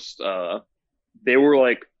almost they were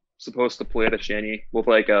like supposed to play the Shanty with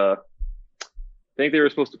like I think they were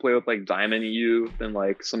supposed to play with like Diamond Youth and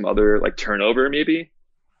like some other like Turnover maybe.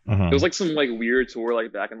 Mm-hmm. It was like some like weird tour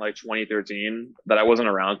like back in like 2013 that I wasn't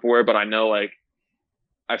around for, but I know like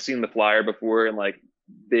I've seen the flyer before, and like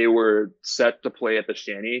they were set to play at the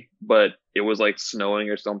Shanty, but it was like snowing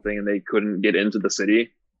or something and they couldn't get into the city.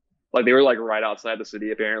 Like they were like right outside the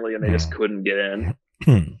city apparently, and they just couldn't get in.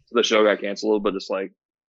 So the show got canceled, but just like,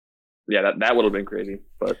 yeah, that would have been crazy.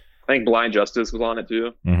 But I think Blind Justice was on it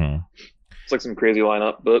too. Mm-hmm. It's like some crazy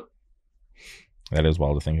lineup, but that is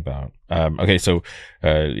wild to think about. Okay, so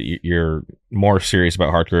you're more serious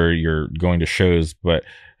about hardcore. You're going to shows, but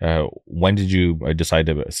when did you decide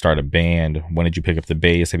to start a band? When did you pick up the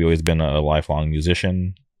bass? Have you always been a lifelong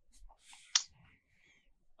musician?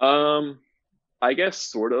 I guess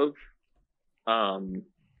sort of.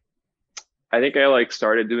 I think I like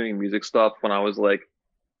started doing music stuff when I was like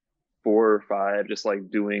 4 or 5, just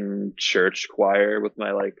like doing church choir with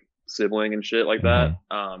my like sibling and shit like that.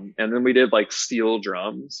 And then we did like steel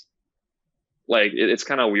drums. Like it's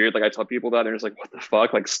kind of weird. Like I tell people that they're just like, what the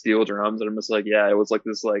fuck? Like steel drums. And I'm just like, yeah, it was like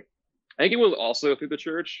this, like, I think it was also through the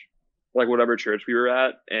church, like whatever church we were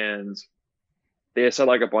at. And they just had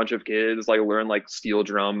like a bunch of kids like learn like steel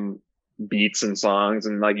drum beats and songs,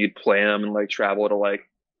 and like you'd play them and like travel to like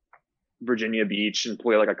Virginia Beach and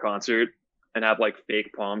play like a concert and have like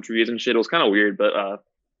fake palm trees and shit. It was kind of weird, but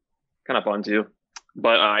kind of fun too.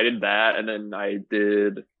 But I did that, and then I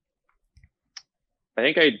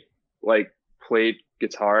think I like played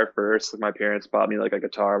guitar first. Like my parents bought me like a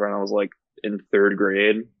guitar when I was like in third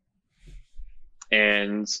grade,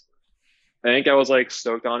 and I think I was like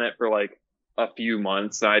stoked on it for like a few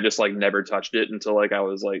months. And I just like never touched it until like I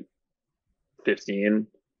was like 15.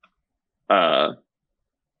 Uh,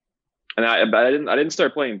 but I didn't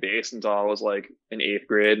start playing bass until I was like in eighth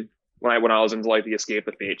grade when I was into like the Escape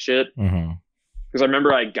the Fate shit. Mm-hmm. Because I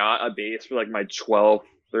remember I got a bass for like my 12th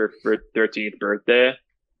or 13th birthday,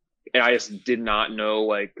 and I just did not know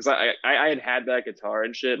like because I had that guitar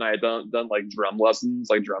and shit, and I had done like drum lessons,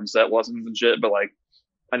 like drum set lessons and shit, but like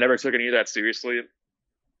I never took any of that seriously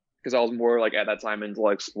because I was more like at that time into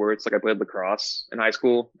like sports. Like I played lacrosse in high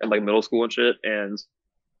school and like middle school and shit. And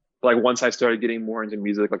like once I started getting more into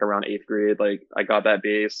music, like around eighth grade, like I got that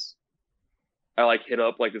bass. I like hit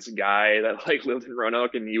up like this guy that like lived in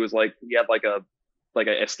Roanoke, and he had like a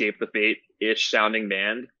Escape the Fate ish sounding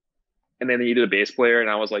band, and then they needed a bass player, and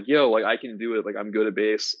I was like, yo, like I can do it, like I'm good at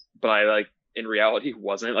bass, but I like in reality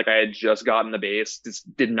wasn't. Like I had just gotten the bass,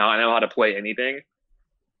 just did not know how to play anything.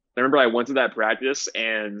 I remember I went to that practice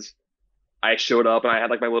and I showed up and I had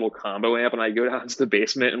like my little combo amp, and I go down to the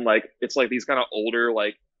basement, and like it's like these kind of older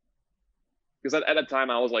like because at the time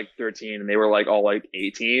I was like 13 and they were like all like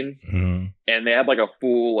 18. Mm-hmm. And they had like a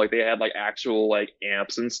full like they had like actual like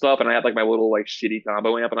amps and stuff, and I had like my little like shitty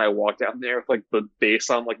combo amp, and I walked down there with like the bass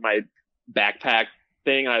on like my backpack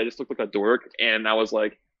thing, and I just looked like a dork, and I was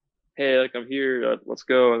like, hey, like I'm here, let's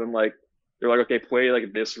go. And then like they're like, okay, play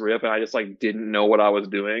like this riff, and I just like didn't know what I was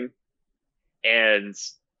doing, and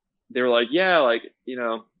they were like, yeah, like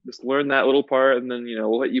just learn that little part, and then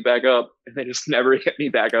we'll hit you back up. And they just never hit me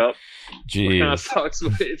back up. Which kind of Jeez. sucks,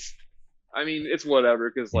 but I mean it's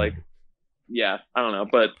whatever, because like yeah, I don't know.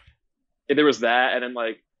 But there was that, and then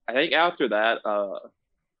like I think after that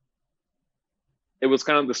it was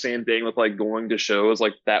kind of the same thing with like going to shows,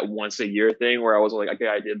 like that once a year thing, where I was like, okay,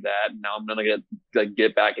 I did that, now I'm gonna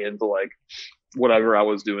get back into like whatever I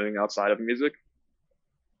was doing outside of music.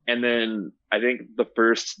 And then I think the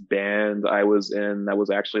first band I was in that was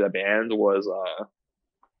actually a band was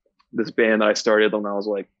this band that I started when I was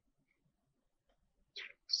like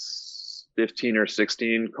 15 or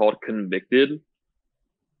 16 called Convicted.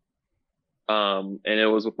 And it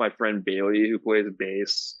was with my friend Bailey, who plays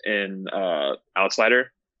bass in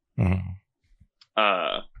Outsider. Mm-hmm.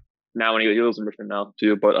 Now when he lives in Richmond now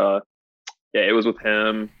too, but yeah, it was with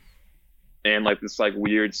him and like this like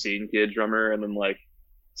weird scene kid drummer, and then like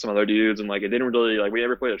some other dudes, and like it didn't really like we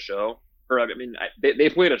never played a show. Or I mean, they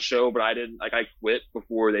played a show, but I didn't like I quit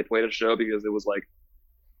before they played a show because it was like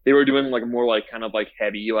they were doing like more like kind of like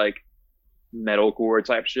heavy like metalcore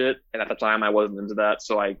type shit, and at the time I wasn't into that,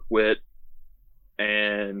 so I quit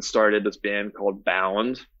and started this band called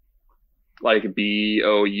Bound, like Bound,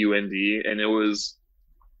 and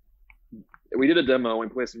we did a demo, we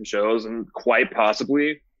played some shows, and quite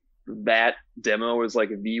possibly that demo was like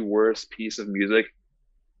the worst piece of music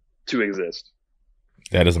to exist.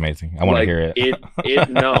 That is amazing. I want to Like hear it.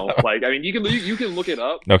 no, like I mean you can look it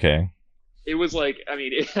up. Okay. It was like I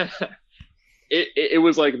mean it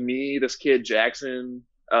was like me, this kid Jackson,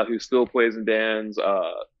 who still plays in bands,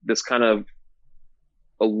 this kind of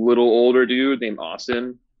a little older dude named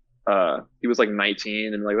Austin. He was like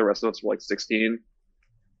 19, and like the rest of us were like 16.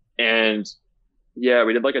 And yeah,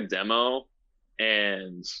 we did like a demo,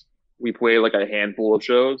 and we played like a handful of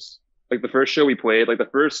shows. Like the first show we played, like the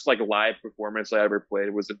first like live performance I ever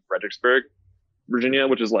played was in Fredericksburg, Virginia,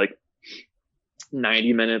 which is like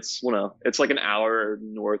 90 minutes. Well, no, it's like an hour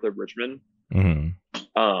north of Richmond. Mm-hmm.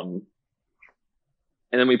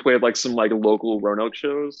 And then we played like some like local Roanoke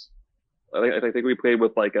shows. I think we played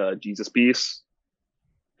with like Jesus Piece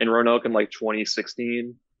in Roanoke in like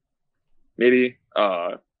 2016, maybe.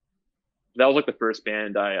 That was like the first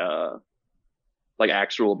band like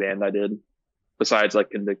actual band I did, besides like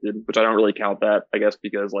Convicted, which I don't really count that, I guess,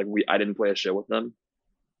 because like I didn't play a show with them.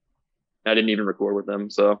 I didn't even record with them.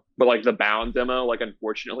 So, but like the Bound demo, like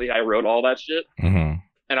unfortunately I wrote all that shit, Mm-hmm.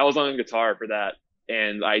 and I was on guitar for that,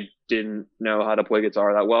 and I didn't know how to play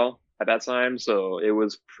guitar that well at that time, so it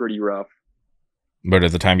was pretty rough. But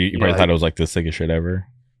at the time, you probably Yeah, thought it was like the sickest shit ever.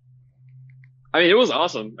 I mean, it was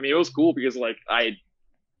awesome. I mean, it was cool because like I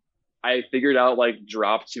figured out like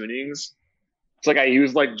drop tunings. It's like I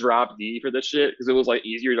used like drop D for this shit because it was like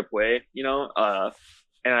easier to play,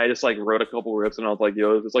 and I just like wrote a couple riffs, and I was like,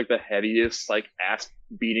 yo, this is like the heaviest, like ass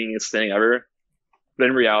beatingest thing ever. But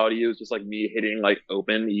in reality, it was just like me hitting like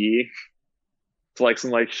open E to like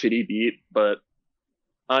some like shitty beat, but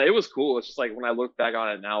it was cool. It's just like when I look back on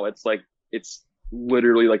it now, it's like it's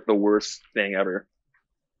literally like the worst thing ever.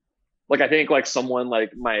 Like I think like someone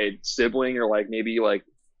like my sibling or like maybe like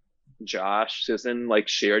Josh Sisson like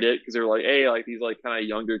shared it because they were like, hey, like these like kind of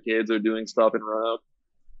younger kids are doing stuff in Roanoke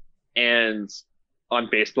and on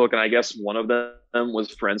Facebook, and I guess one of them was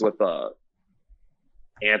friends with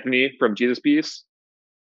Anthony from Jesus Piece.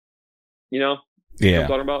 You know what I'm Yeah.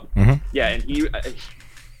 talking about? Hmm. Yeah, and he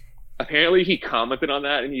apparently he commented on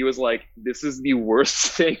that and he was like, "This is the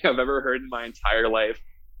worst thing I've ever heard in my entire life."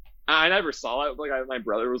 I never saw it. Like my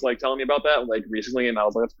brother was like telling me about that like recently, and I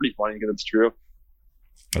was like, "That's pretty funny because it's true."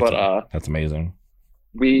 That's But that's amazing.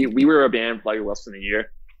 we were a band for like less than a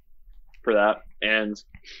year for that, and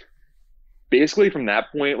basically from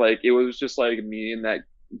that point, like it was just like me and that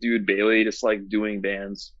dude Bailey just like doing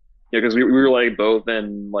bands. Yeah, because we were like both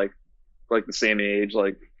in like the same age.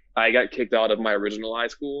 Like I got kicked out of my original high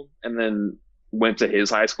school and then went to his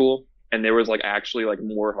high school, and there was like actually like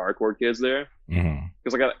more hardcore kids there. Hmm.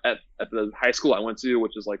 Because like at the high school I went to,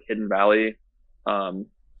 which is like Hidden Valley,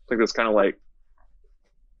 it's like this kind of like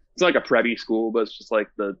it's like a preppy school, but it's just like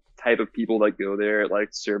the type of people that go there like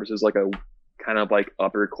services like a kind of like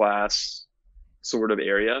upper class sort of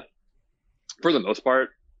area for the most part.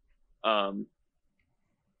 Um,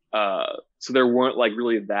 so there weren't like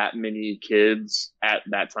really that many kids at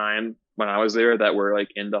that time when I was there that were like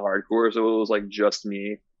into hardcore. So it was like just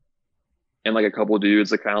me and like a couple of dudes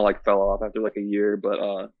that kind of like fell off after like a year.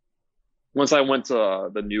 But once I went to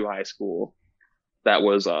the new high school, that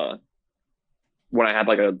was when I had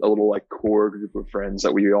like a little like core group of friends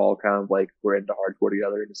that we all kind of like were into hardcore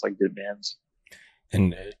together and just like did bands.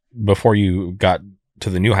 And before you got to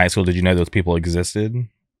the new high school, did you know those people existed?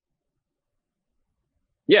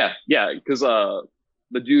 Yeah, because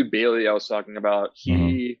the dude Bailey I was talking about, Hmm.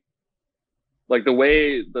 he like the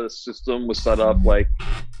way the system was set up, like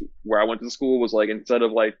where I went to school was like instead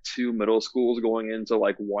of like two middle schools going into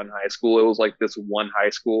like one high school, it was like this one high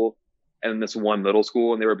school and this one middle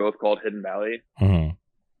school, and they were both called Hidden Valley. Hmm.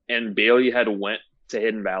 And Bailey had went to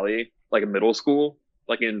Hidden Valley like middle school,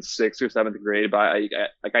 like in sixth or seventh grade. But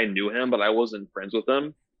like I knew him, but I wasn't friends with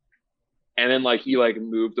him. And then like he like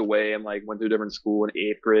moved away and like went to a different school in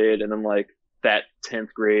eighth grade, and then like that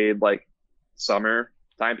 10th grade like summer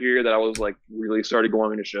time period that I was like really started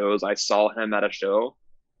going to shows, I saw him at a show,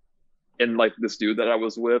 and like this dude that I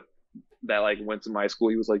was with that like went to my school,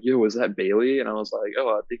 he was like, "Yo, is that Bailey?" And I was like, "Oh,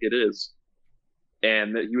 I think it is."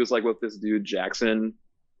 And he was like with this dude Jackson,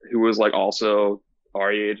 who was like also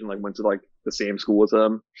our age and like went to like the same school with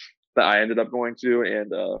him that I ended up going to,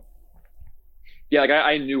 and yeah, like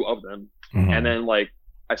I knew of them, and Hmm. then like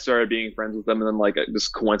I started being friends with them, and then like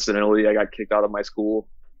just coincidentally, I got kicked out of my school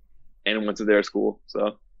and went to their school.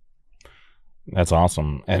 So That's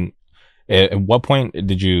awesome. And at what point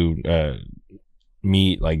did you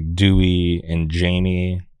meet like Dewey and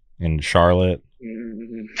Jamie and Charlotte?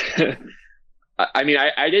 I mean,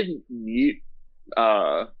 I didn't meet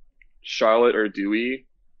uh Charlotte or Dewey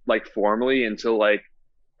like formally until like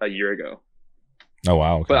a year ago. Oh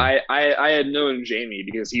wow, But okay. I had known Jamie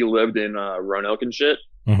because he lived in Roanoke and shit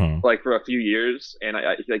Hmm. like for a few years, and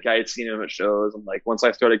like I had seen him at shows, and like once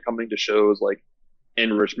I started coming to shows like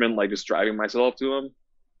in Richmond, like just driving myself to him,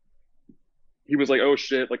 he was like, "Oh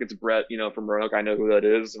shit, like it's Brett, you know, from Roanoke. I know who that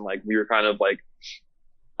is," and like we were kind of like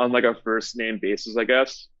on like a first name basis, I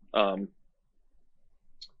guess.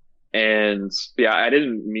 And yeah, I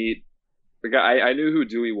didn't meet the guy. I knew who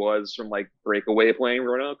Dewey was from like Breakaway playing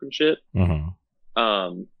Roanoke and shit. Hmm.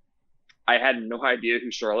 Um, I had no idea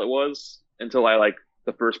who Charlotte was until I like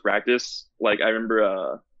the first practice. Like I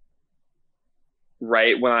remember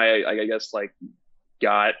right when I guess like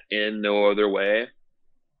got in No Other Way.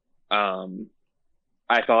 Um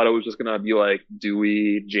I thought it was just gonna be like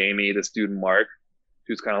Dewey, Jamie, this dude Mark,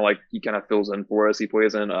 who's kind of like he kind of fills in for us. He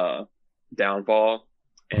plays in Downfall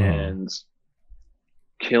Hmm. and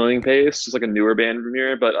Killing Pace, just like a newer band from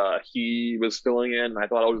here, but he was filling in, and I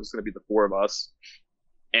thought it was just gonna be the four of us.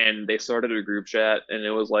 And they started a group chat, and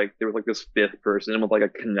it was like there was like this fifth person with like a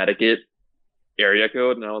Connecticut area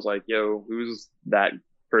code, and I was like, "Yo, who's that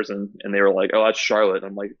person?" And they were like, "Oh, that's Charlotte." And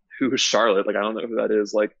I'm like, "Who's Charlotte? Like, I don't know who that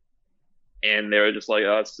is." Like, and they were just like,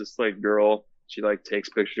 "Oh, it's this like girl. She like takes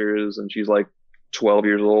pictures, and she's like 12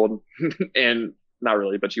 years old, and not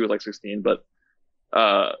really, but she was like 16." But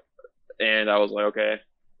uh, and I was like, "Okay."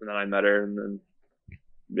 And then I met her, and then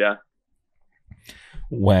yeah.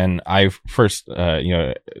 When I first,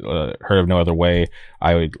 heard of No Other Way,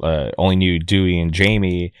 I would, only knew Dewey and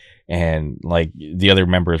Jamie, and like the other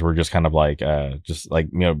members were just kind of like I was like,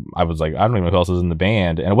 I don't even know who else is in the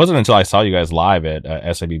band, and it wasn't until I saw you guys live at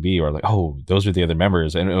SABB where like, oh, those are the other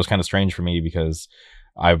members, and it was kind of strange for me because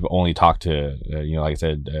I've only talked to like I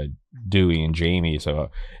said, Dewey and Jamie, so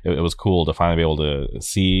it was cool to finally be able to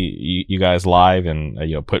see you guys live and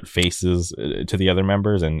put faces to the other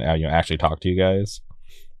members and actually talk to you guys.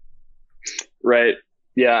 Right.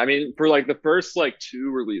 Yeah, I mean, for like the first like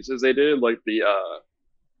two releases they did, like the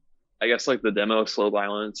I guess like the demo Slow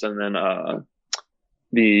Violence, and then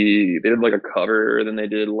they did like a cover, and then they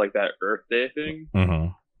did like that Earth Day thing. Mm-hmm.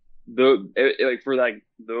 Like for like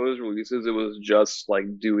those releases, it was just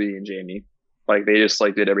like Dewey and Jamie. Like they just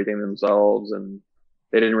like did everything themselves, and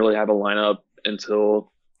they didn't really have a lineup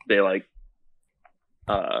until they like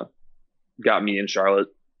got me and Charlotte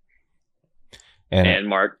and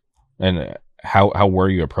Mark. And how were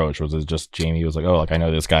you approached? Was it just Jamie was like, oh, like I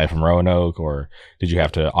know this guy from Roanoke, or did you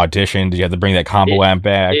have to audition? Did you have to bring that combo amp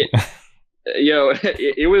back?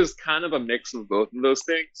 It was kind of a mix of both of those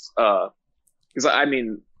things. Because I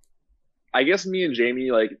mean, I guess me and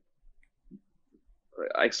Jamie, like,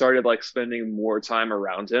 I started like spending more time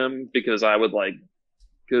around him because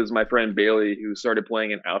because my friend Bailey, who started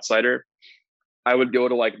playing an Outsider, I would go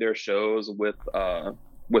to like their shows with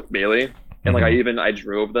Bailey, and like I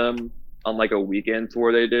drove them on like a weekend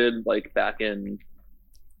tour they did like back in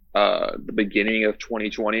the beginning of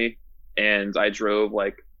 2020, and I drove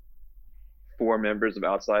like 4 members of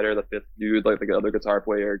Outsider. The 5th dude, like the other guitar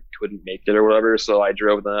player, couldn't make it or whatever, so I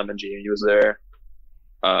drove them, and Jamie was there.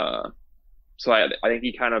 So I think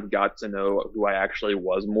he kind of got to know who I actually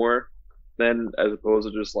was more than, as opposed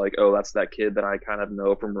to just like, oh, that's that kid that I kind of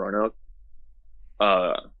know from Roanoke.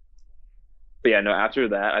 But yeah, no, after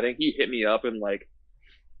that, I think he hit me up in like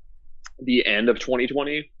the end of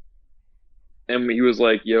 2020, and he was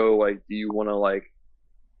like, yo, like, do you want to like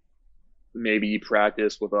maybe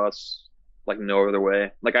practice with us, like no other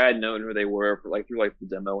way? Like I had known who they were for, like through like the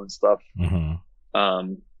demo and stuff. Mm-hmm.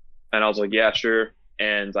 And I was like, yeah, sure.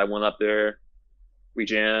 And I went up there, we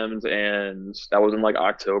jammed, and that was in like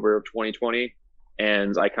October of 2020.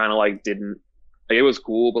 And I kind of like didn't, like, it was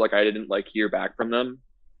cool, but like I didn't like hear back from them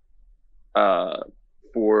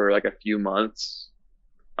for like a few months.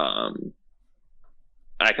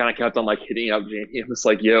 I kind of kept on like hitting up Jamie. I'm just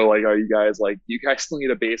like, yo, like, are you guys like, do you guys still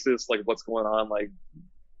need a bassist? Like, what's going on? Like,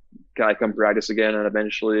 can I come practice again? And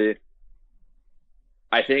eventually,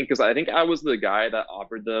 because I think I was the guy that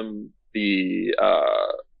offered them the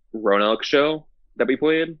Roanoke show that we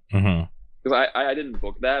played. Because I didn't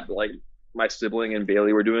book that, but like my sibling and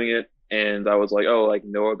Bailey were doing it, and I was like, oh, like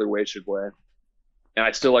no other way should play. And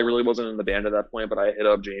I still like really wasn't in the band at that point, but I hit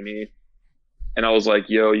up Jamie, and I was like,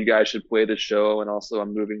 yo, you guys should play this show, and also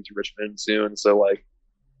I'm moving to Richmond soon, so like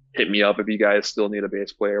hit me up if you guys still need a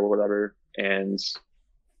bass player or whatever. And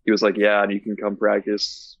he was like, yeah, and you can come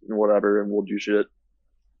practice and whatever, and we'll do shit.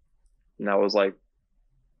 And that was like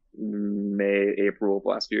May, April of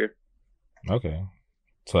last year. Okay.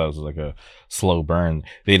 So that was like a slow burn.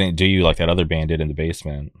 They didn't do you like that other band did in the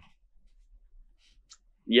basement.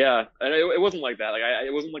 Yeah, and it wasn't like that. Like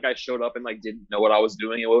it wasn't like I showed up and like didn't know what I was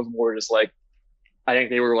doing. It was more just like, I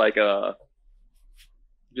think they were like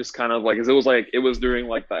just kind of like, cause it was during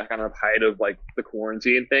like the kind of height of like the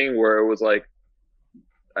quarantine thing, where it was like,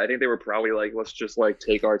 I think they were probably like, let's just like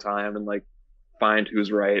take our time and like find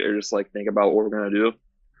who's right, or just like think about what we're gonna do.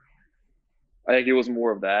 I think it was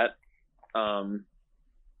more of that.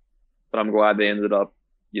 But I'm glad they ended up,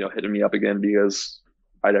 hitting me up again, because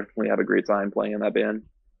I definitely have a great time playing in that band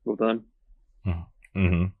with them.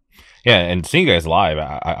 Mm-hmm. Yeah, and seeing you guys live,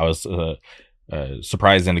 I was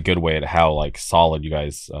surprised in a good way at how like solid you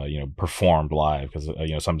guys performed live, because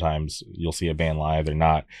sometimes you'll see a band live, they're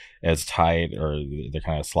not as tight, or they're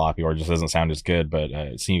kind of sloppy, or it just doesn't sound as good. But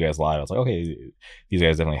seeing you guys live, I was like, okay, these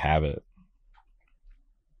guys definitely have it.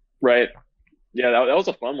 Right. Yeah, that was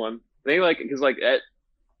a fun one. I think like, because like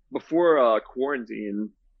before quarantine,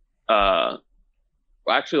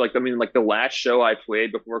 actually, like, I mean, like the last show I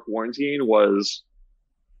played before quarantine was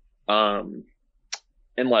in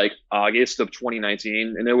like August of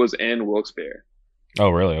 2019, and it was in Wilkes-Barre. Oh,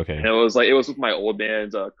 really? Okay. And it was with my old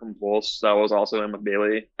band, Compulse, that was also in with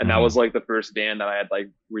Bailey, and that was like the first band that I had like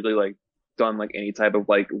really like done like any type of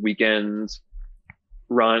like weekend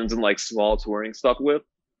runs and like small touring stuff with.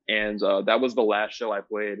 And that was the last show I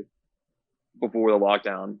played before the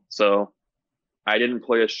lockdown. So I didn't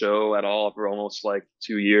play a show at all for almost like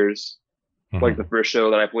 2 years. Like the first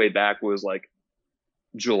show that I played back was like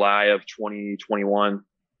July of 2021.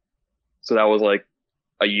 So that was like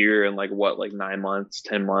a year and like 9 months,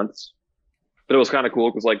 10 months. But it was kind of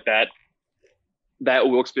cool because like that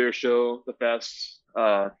Wilkes-Barre show, the fest,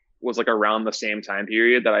 was like around the same time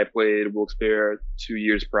period that I played Wilkes-Barre 2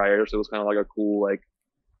 years prior. So it was kind of like a cool, like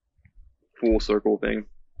full circle thing.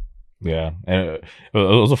 Yeah, and it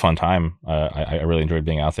was a fun time. I really enjoyed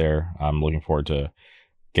being out there. I'm looking forward to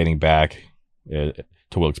getting back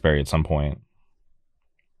to Wilkes-Barre at some point.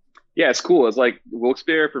 Yeah, it's cool. It's like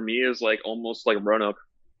Wilkes-Barre for me is like almost like Roanoke.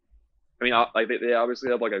 I mean, like they obviously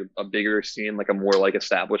have like a bigger scene, like a more like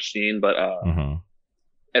established scene, but Hmm.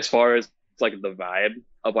 as far as like the vibe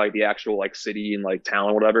of like the actual like city and like town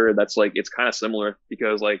or whatever, that's like it's kind of similar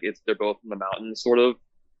because like it's they're both in the mountains sort of,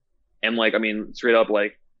 and like I mean straight up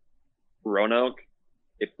like Roanoke,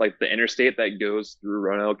 if like the interstate that goes through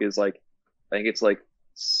Roanoke is like I think it's like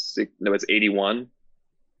no, it's 81,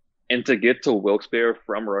 and to get to Wilkes-Barre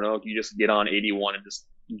from Roanoke, you just get on 81 and just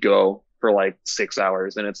go for like 6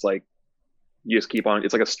 hours, and it's like you just keep on.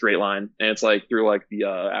 It's like a straight line, and it's like through like the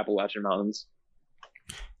Appalachian Mountains.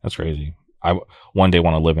 That's crazy. I one day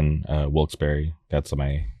want to live in Wilkes-Barre. That's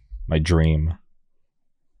my dream.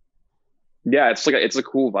 Yeah, it's like it's a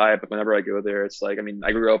cool vibe. Whenever I go there, it's like I mean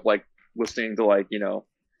I grew up like listening to like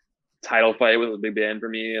Title Fight was a big band for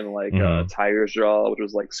me, and like Hmm. Tiger's Jaw, which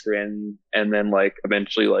was like Scranton, and then like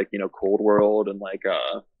eventually like Cold World and like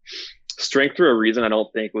Strength for a Reason. I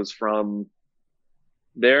don't think was from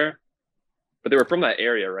there, but they were from that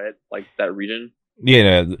area, right? Like that region.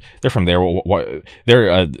 Yeah, they're from there.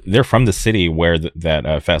 They're from the city where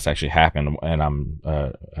that fest actually happened, and I'm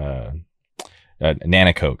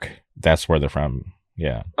Nanacoke. That's where they're from.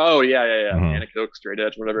 Yeah. Oh yeah, yeah, yeah. Hmm. Anticoke, Straight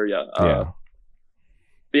Edge, whatever. Yeah. Yeah.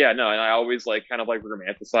 But yeah, no, and I always like kind of like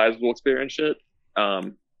romanticize Wilkes-Barre and shit.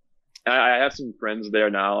 Um, and I have some friends there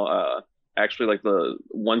now. Actually, like the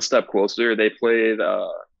one step closer, they played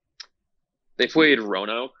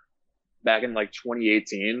Roanoke back in like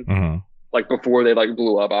 2018, Hmm. like before they like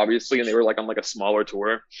blew up, obviously, and they were like on like a smaller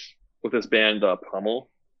tour with this band Pummel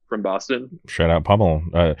from Boston. Shout out Pummel.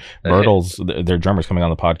 Myrtle's their drummer's coming on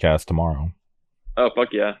the podcast tomorrow. Oh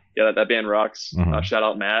fuck yeah, yeah, that band rocks. Hmm. Shout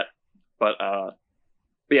out Matt. But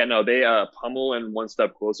yeah, no, they Pummel and One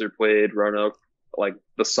Step Closer played Roanoke like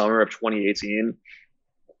the summer of 2018,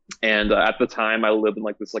 and at the time I lived in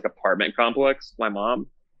like this like apartment complex. With my mom,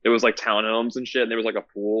 it was like townhomes and shit, and there was like a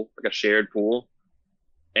pool, like a shared pool.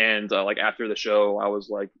 And like after the show, I was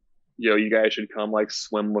like, "Yo, you guys should come like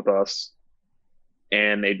swim with us."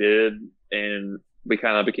 And they did, and we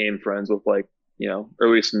kind of became friends with like or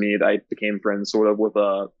at least me. I became friends sort of with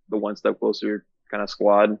the One Step Closer kind of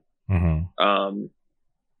squad. Hmm. Um,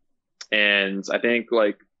 and I think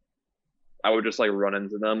like I would just like run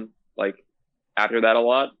into them like after that a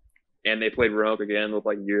lot. And they played Roanoke again with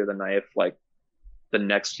like Year of the Knife like the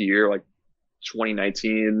next year, like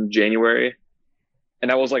 2019 January. And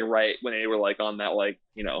that was like right when they were like on that like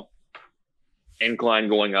incline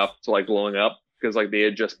going up to like blowing up because like they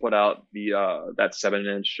had just put out the that 7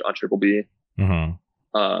 inch on Triple B. Hmm.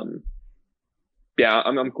 Um, yeah,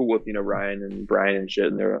 I'm cool with Ryan and Brian and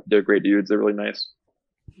shit, and they're great dudes. They're really nice.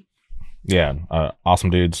 Yeah. Awesome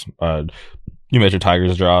dudes. You mentioned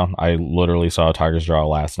Tiger's Jaw. I literally saw Tiger's Jaw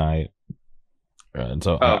last night. And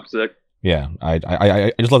so Oh, sick. yeah,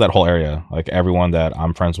 I just love that whole area. Like everyone that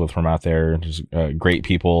I'm friends with from out there, just great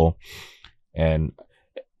people, and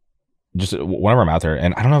just whenever I'm out there,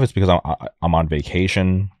 and I don't know if it's because I'm on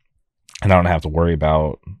vacation and I don't have to worry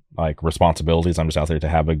about like responsibilities. I'm just out there to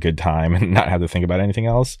have a good time and not have to think about anything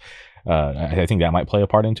else. I think that might play a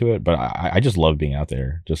part into it, but I just love being out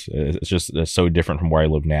there. Just it's so different from where I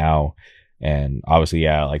live now, and obviously,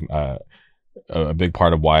 yeah, like a big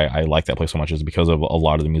part of why I like that place so much is because of a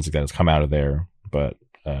lot of the music that has come out of there. But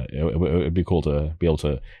it'd be cool to be able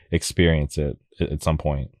to experience it at some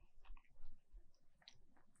point.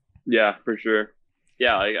 Yeah, for sure.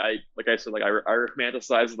 Yeah, I like I said, like I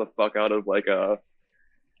romanticize the fuck out of like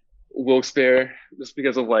Wilkes-Barre just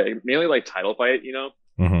because of like mainly like Title Fight,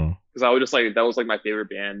 Hmm. because I was just like that was like my favorite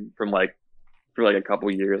band from like for like a couple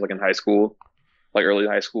years, like in high school, like early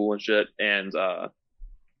high school and shit. And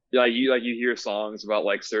yeah, you hear songs about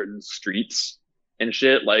like certain streets and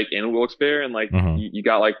shit like in Wilkes-Barre, and like Hmm. you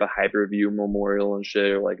got like the Hyperview Memorial and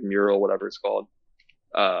shit, or like mural, whatever it's called.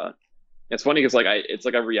 Uh, it's funny because like it's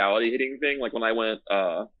like a reality hitting thing. Like when I went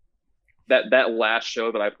that last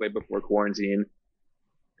show that I played before quarantine,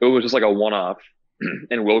 it was just like a one off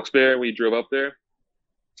in Wilkes-Barre. We drove up there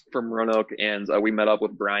from Roanoke, and we met up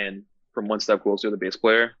with Brian from One Step Closer, the bass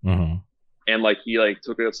player, Hmm. and like he like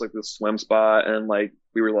took us like this swim spot, and like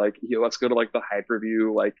we were like, yo, let's go to like the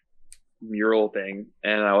Hyperview like mural thing,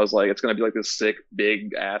 and I was like, it's gonna be like this sick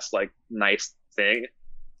big ass like nice thing.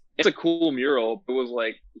 It's a cool mural. But it was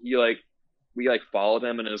like we like followed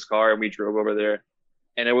him in his car and we drove over there,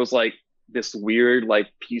 and it was like this weird like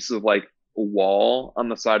piece of like wall on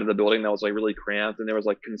the side of the building that was like really cramped, and there was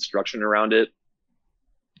like construction around it,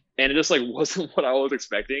 and it just like wasn't what I was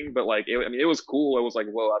expecting. But like, I mean, it was cool. It was like,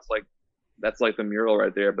 whoa, that's like the mural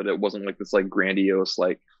right there. But it wasn't like this like grandiose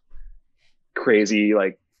like crazy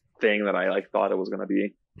like thing that I like thought it was gonna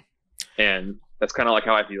be. And that's kind of like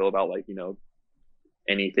how I feel about like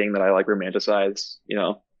anything that I like romanticize,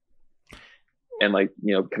 and like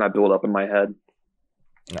kind of build up in my head.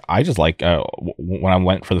 I just like when I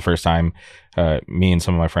went for the first time, me and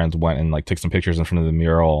some of my friends went and like took some pictures in front of the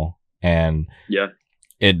mural, and Yeah,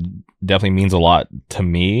 it definitely means a lot to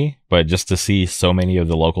me. But just to see so many of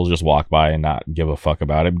the locals just walk by and not give a fuck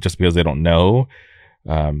about it just because they don't know,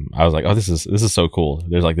 I was like, oh, this is so cool.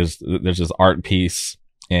 There's this art piece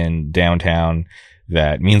in downtown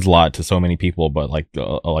that means a lot to so many people, but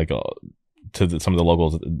some of the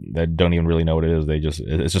locals that don't even really know what it is,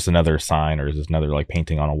 it's just another sign or it's just another like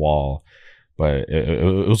painting on a wall. But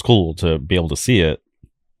it was cool to be able to see it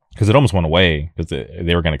because it almost went away because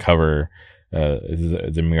they were going to cover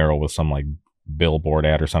the mural with some like billboard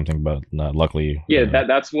ad or something, but luckily, yeah,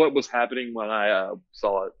 that's what was happening when I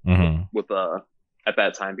saw it mhm. with at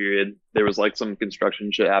that time period. There was like some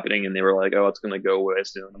construction shit happening, and they were like, "Oh, it's gonna go away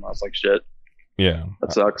soon," and I was like, "Shit, Yeah,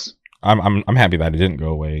 that sucks." I'm happy that it didn't go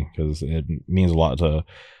away because it means a lot to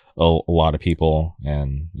a lot of people,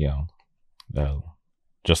 and uh,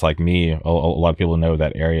 just like me, a lot of people know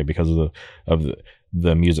that area because of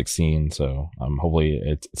the music scene. So hopefully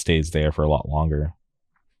it stays there for a lot longer.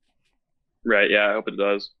 Right? Yeah, I hope it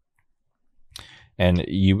does. And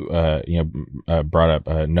brought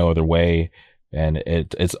up No Other Way, and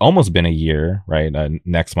it's almost been a year, right?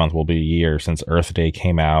 Next month will be a year since Earth Day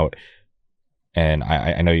came out, and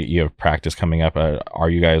I know you have practice coming up. Are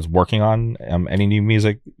you guys working on any new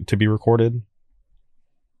music to be recorded?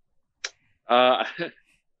 Uh,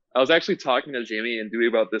 I was actually talking to Jamie and Dewey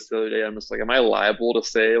about this the other day. I'm just like, am I liable to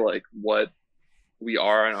say like what we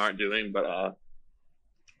are and aren't doing? But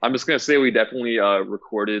I'm just gonna say we definitely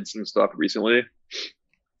recorded some stuff recently,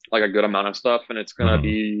 like a good amount of stuff, and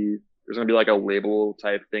Mm-hmm. there's gonna be like a label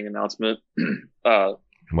type thing announcement uh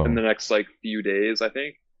in the Well, next like few days, I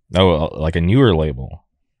think. like a newer label.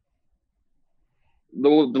 The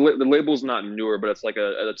label's not newer, but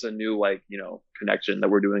it's a new like connection that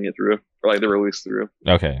we're doing it through, or like the release through.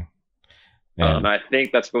 Okay, and I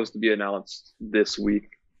think that's supposed to be announced this week.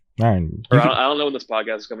 all right, Or you could. I don't know when this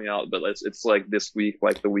podcast is coming out, but it's like this week,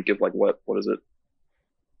 like the week of like what is it?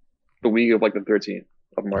 The week of like the 13th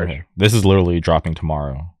of March. Okay, this is literally dropping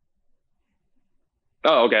tomorrow.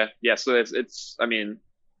 Oh, okay. Yeah, so it's I mean,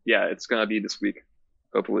 yeah, it's gonna be this week,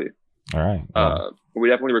 hopefully. All right. Well, We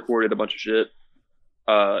definitely recorded a bunch of shit.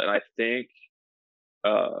 And I think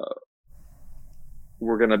uh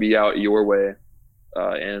we're gonna be out your way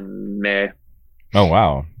in May. oh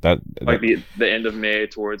wow, Like the end of May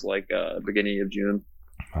towards like beginning of June.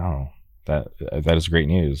 wow, that is great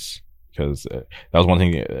news because that was one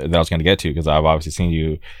thing that I was going to get to because I've obviously seen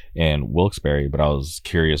you in Wilkes-Barre, but I was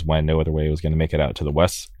curious when No Other Way was going to make it out to the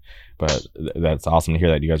west. But that's awesome to hear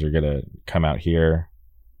that you guys are going to come out here.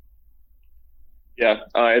 Yeah,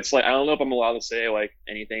 it's like I don't know if I'm allowed to say like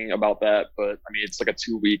anything about that, but I mean it's like a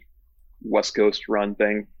 2 week West Coast run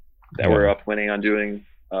thing that we're Yeah, planning on doing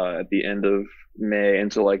at the end of May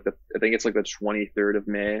until like the I think it's like the 23rd of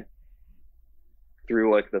May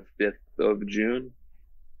through like the 5th of June,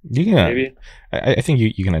 you can. maybe. I think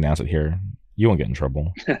you can announce it here. You won't get in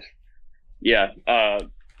trouble. Yeah,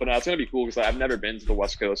 but no, it's gonna be cool because I've never been to the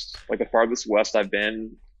West Coast. Like the farthest west I've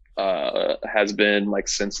been has been like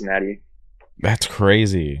Cincinnati. That's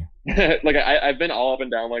crazy. Like I've been all up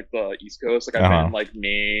and down like the East Coast. Like Uh I've been huh. in like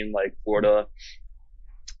Maine, like Florida,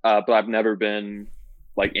 but I've never been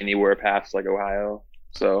like anywhere past like Ohio.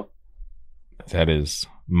 So That is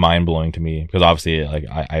mind blowing to me because obviously, like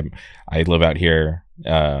I live out here,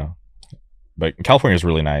 but California is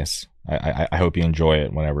really nice. I hope you enjoy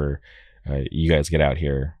it whenever you guys get out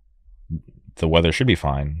here. The weather should be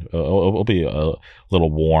fine. It'll be a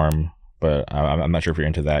little warm, but I'm not sure if you're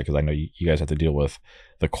into that because I know you guys have to deal with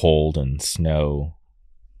the cold and snow.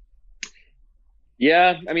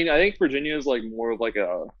 yeah, I mean I think Virginia is like more of like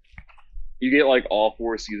a you get like all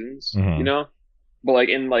four seasons, Hmm. but like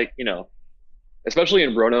in like especially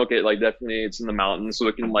in Roanoke, it like definitely it's in the mountains, so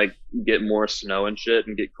it can like get more snow and shit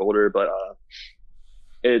and get colder. But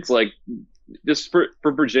it's like just for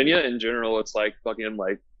Virginia in general, it's like fucking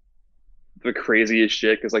like the craziest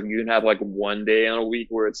shit because like you can have like one day in a week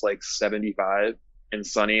where it's like 75 and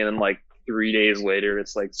sunny, and then like 3 days later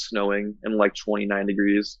it's like snowing and like 29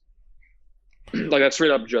 degrees. Like that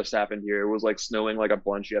straight up just happened here. It was like snowing like a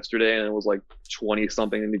bunch yesterday, and it was like 20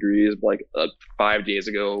 something degrees. Like 5 days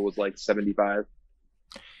ago, it was like 75.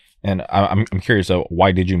 And I'm curious. So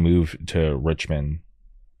why did you move to Richmond?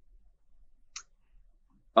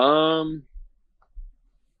 Um,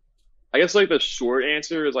 I guess like the short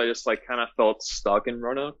answer is I just like kind of felt stuck in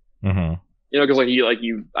Roanoke. Mm-hmm. Because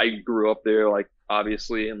I grew up there, like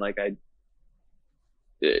obviously, and like I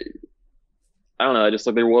don't know, I just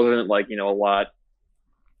like there wasn't like a lot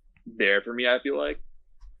there for me. I feel like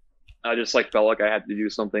I just like felt like I had to do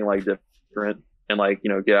something like different and like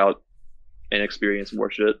get out and experience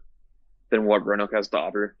more shit than what Roanoke has to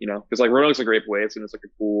offer. Because like Roanoke's a great place and it's like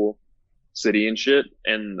a cool city and shit,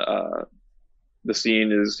 and the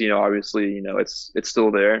scene is obviously it's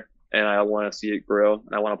still there, and I want to see it grow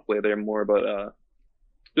and I want to play there more. But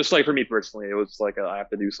just like for me personally, it was like I have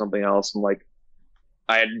to do something else, and like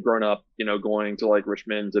I had grown up, going to like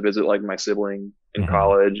Richmond to visit like my sibling in Mm-hmm.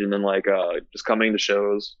 college, and then like just coming to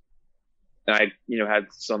shows. And I, had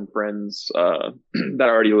some friends that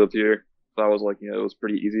already lived here, so I was like, it was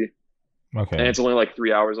pretty easy. And Okay. it's only like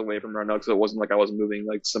 3 hours away from Roanoke, so it wasn't like I was moving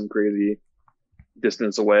like some crazy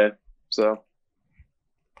distance away. So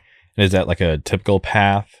Is that like a typical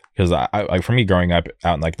path? Because like for me, growing up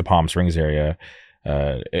out in like the Palm Springs area,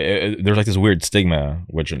 there's like this weird stigma,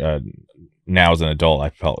 which now as an adult, I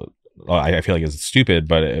feel like it's stupid,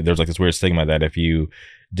 but there's like this weird stigma that if you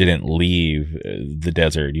didn't leave the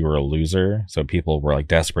desert, you were a loser. So people were like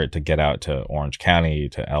desperate to get out to Orange County,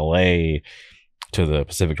 to LA, to the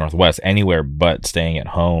Pacific Northwest, anywhere but staying at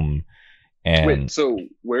home. wait, And so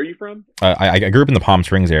where are you from? I grew up in the Palm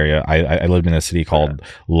Springs area. I lived in a city Okay, called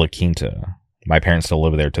La Quinta. My parents still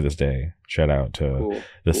live there to this day. Shout out to cool,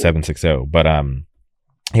 the cool. 760. But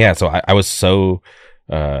yeah. So I was so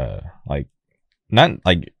like not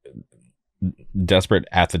like desperate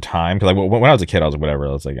at the time because like when I was a kid, I was like whatever.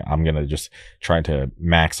 I was like I'm gonna just try to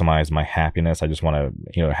maximize my happiness. I just want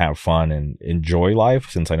to have fun and enjoy life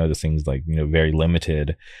since I know this thing's like very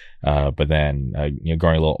limited. But then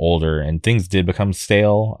growing a little older and things did become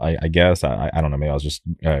stale. I guess I don't know. Maybe I was just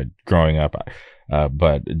growing up.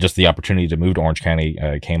 But just the opportunity to move to Orange County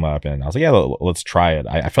came up, and I was like, yeah, let's try it.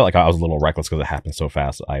 I felt like I was a little reckless because it happened so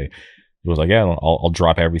fast. I was like, yeah, I'll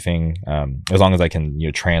drop everything as long as I can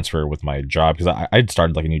transfer with my job because I'd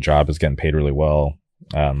started like a new job, is getting paid really well,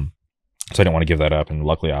 so I didn't want to give that up. And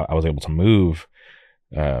luckily, I was able to move.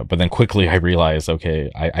 But then quickly I realized,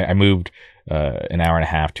 okay, I moved an hour and a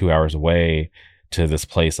half, 2 hours away to this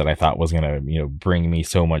place that I thought was gonna, bring me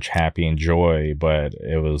so much happy and joy, but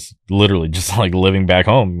it was literally just like living back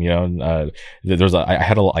home. I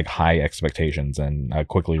had like high expectations, and I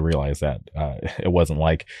quickly realized that it wasn't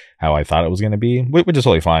like how I thought it was gonna be, which is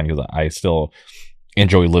totally fine because I still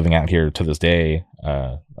enjoy living out here to this day.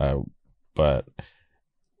 But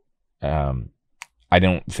um, I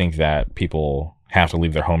don't think that people have to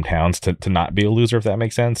leave their hometowns to not be a loser, if that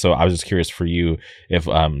makes sense. So I was just curious for you if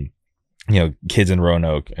kids in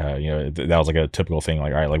Roanoke, that was like a typical thing.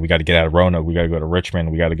 Like, all right, like we got to get out of Roanoke, we got to go to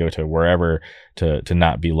Richmond, we got to go to wherever to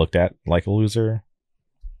not be looked at like a loser.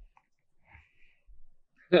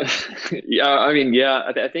 Yeah, I mean, yeah,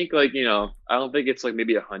 I think like I don't think it's like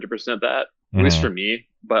maybe 100% that, at least for Mm-hmm. me.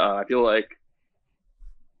 But I feel like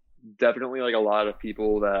definitely like a lot of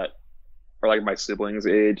people that are like my siblings'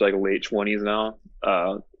 age, like late 20s now,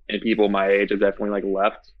 and people my age have definitely like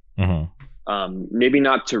left. Mm-hmm. Maybe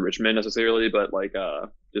not to Richmond necessarily, but like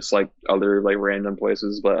just like other like random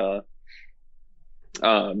places. But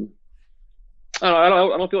um, I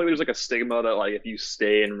don't feel like there's like a stigma that like if you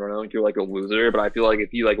stay in Roanoke you're like a loser. But I feel like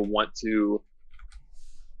if you like want to,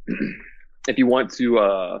 if you want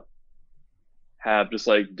to have just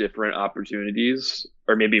like different opportunities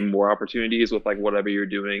or maybe more opportunities with like whatever you're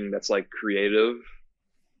doing that's like creative,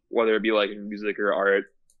 whether it be like music or art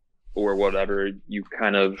or whatever, you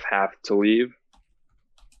kind of have to leave.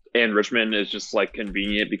 And Richmond is just like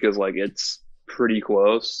convenient because like it's pretty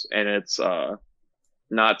close and it's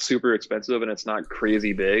not super expensive and it's not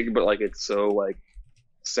crazy big, but like it's so like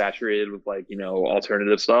saturated with like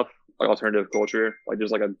alternative stuff, like alternative culture. Like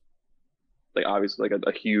there's like a like obviously like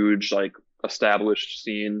a huge like established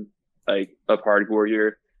scene like of hardcore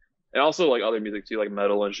here, and also like other music too, like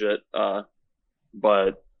metal and shit.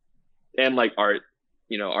 But and like art,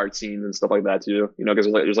 art scenes and stuff like that too.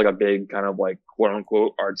 Because there's like a big kind of like quote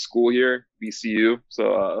unquote art school here, VCU.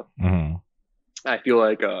 So Mm-hmm. I feel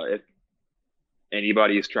like if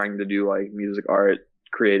anybody is trying to do like music, art,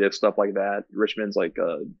 creative stuff like that, Richmond's like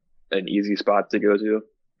an easy spot to go to.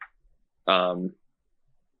 Um,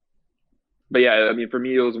 but yeah, I mean, for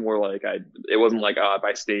me, it was more like it wasn't like, if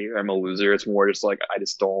I stay here, I'm a loser. It's more just like, I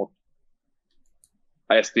just don't,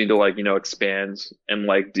 I just need to like, expand and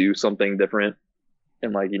like do something different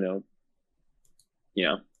and like,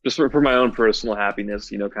 just for my own personal happiness,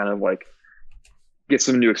 kind of like get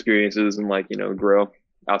some new experiences and like, grow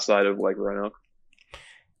outside of like Roanoke.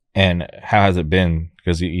 And how has it been?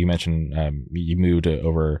 Because you mentioned you moved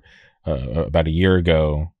over about a year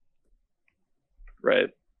ago. Right.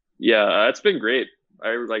 Yeah, it's been great.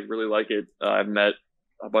 I like really like it. I've met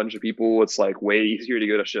a bunch of people. It's like way easier to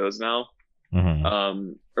go to shows now.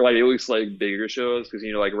 Mm-hmm. Or like at least like bigger shows because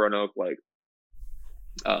like Roanoke, like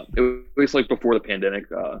at least like before the pandemic,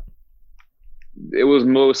 it was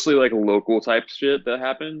mostly like local type shit that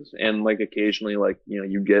happened, and like occasionally like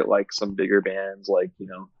you get like some bigger bands like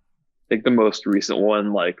I think the most recent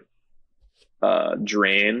one like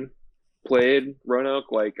Drain played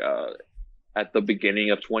Roanoke like at the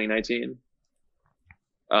beginning of 2019.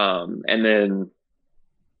 And then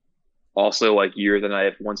also like Year of the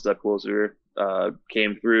Knife, One Step Closer,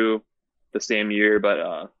 came through the same year,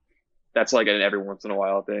 but that's like an every once in a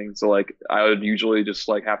while thing. So like I would usually just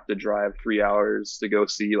like have to drive 3 hours to go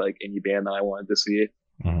see like any band that I wanted to see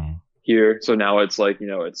Mm-hmm. here. So now it's like,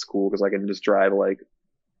 it's cool because I can just drive like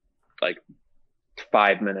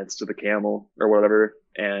 5 minutes to the Camel or whatever,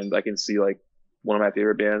 and I can see like one of my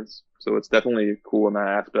favorite bands. So it's definitely cool in that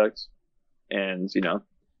aspect. And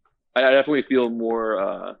I definitely feel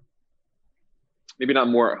more maybe not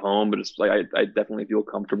more at home, but it's like I definitely feel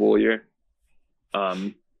comfortable here.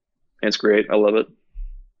 And it's great. I love it.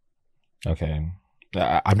 Okay.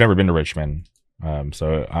 I've never been to Richmond,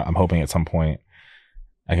 so I'm hoping at some point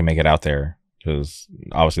I can make it out there because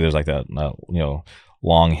obviously there's like that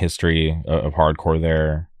long history of hardcore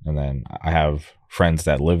there, and then I have friends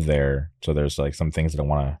that live there, so there's like some things that I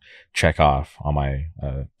want to check off on my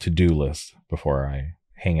to-do list before I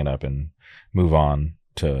hang it up and move on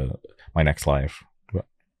to my next life.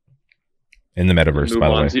 In the metaverse, by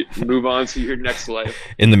the way. Move on to your next life.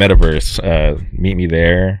 In the metaverse, meet me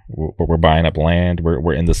there. We're buying up land.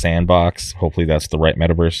 We're in the sandbox. Hopefully, that's the right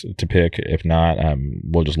metaverse to pick. If not,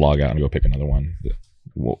 we'll just log out and go pick another one.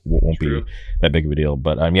 Won't be that big of a deal.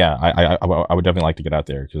 But yeah, I would definitely like to get out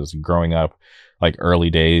there because growing up, like early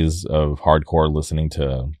days of hardcore, listening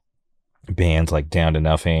to bands like Down to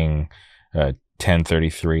Nothing,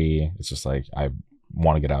 1033. It's just like I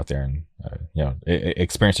want to get out there and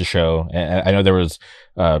experience the show. And I know there was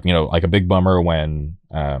like a big bummer when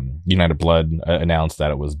United Blood announced that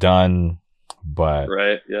it was done, but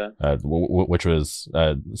right, yeah, which was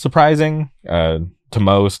surprising to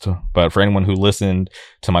most. But for anyone who listened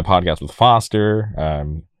to my podcast with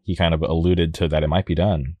Foster, he kind of alluded to that it might be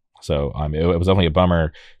done. So it was definitely a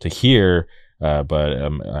bummer to hear. But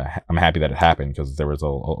I'm happy that it happened because there was a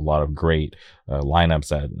lot of great lineups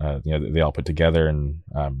that they all put together, and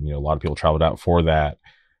a lot of people traveled out for that.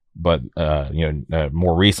 But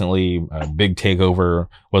more recently, Big Takeover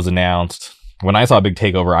was announced. When I saw Big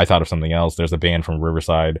Takeover, I thought of something else. There's a band from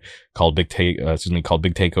Riverside called Big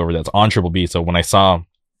Takeover that's on Triple B. So when I saw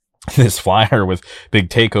this flyer with Big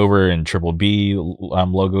Takeover and Triple B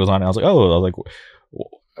logos on it, I was like,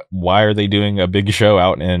 why are they doing a big show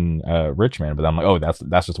out in Richmond? But I'm like, oh,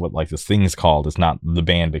 that's just what like this thing is called. It's not the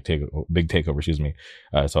band Big Takeover, excuse me.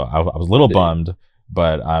 So I was a little bummed,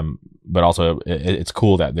 but also it's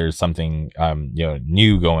cool that there's something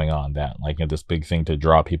new going on, that like this big thing to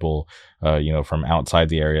draw people from outside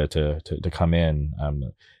the area to come in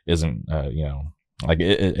isn't like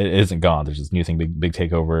it isn't gone. There's this new thing, big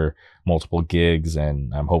Takeover, multiple gigs,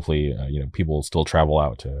 and hopefully people still travel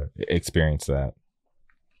out to experience that.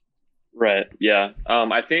 Right. Yeah.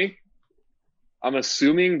 I'm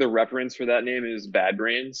assuming the reference for that name is Bad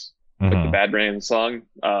Brains, like the Bad Brains song.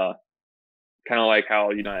 Kind of like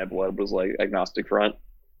how United Blood was like Agnostic Front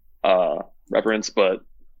reference, but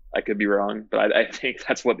I could be wrong. But I think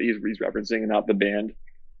that's what he's referencing, and not the band.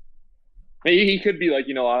 Maybe he could be like,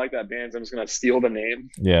 I like that band, so I'm just gonna steal the name.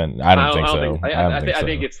 Yeah, I don't think so. I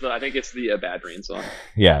think it's the Bad Brains song.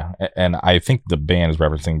 Yeah, and I think the band is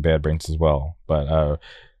referencing Bad Brains as well, but.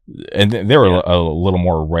 And they were a little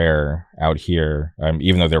more rare out here,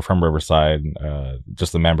 even though they're from Riverside.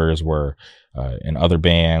 Just the members were in other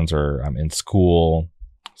bands or in school.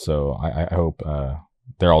 So I hope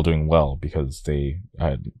they're all doing well because they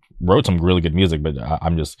wrote some really good music, but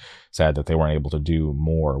I'm just sad that they weren't able to do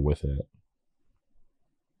more with it.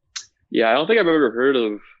 Yeah, I don't think I've ever heard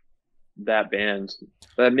of that band.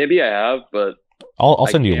 Maybe I have, but I'll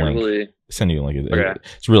send you a link. Send you a link. Okay.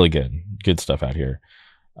 It's really good stuff out here.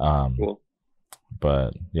 Cool.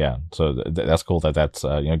 But yeah, so that's cool that's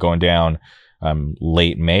going down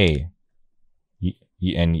late May,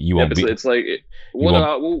 and you won't be. It's like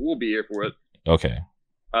we'll be here for it. Okay,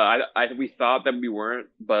 We thought that we weren't,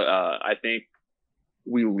 but I think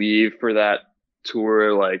we leave for that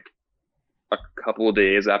tour like a couple of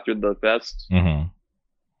days after the fest. Hmm.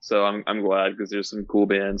 So I'm glad because there's some cool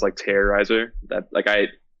bands like Terrorizer that like I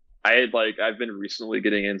had like I've been recently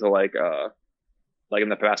getting into like in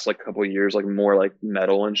the past like couple of years like more like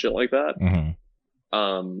metal and shit like that. Hmm.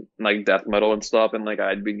 Like death metal and stuff, and like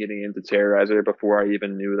I'd been getting into Terrorizer before I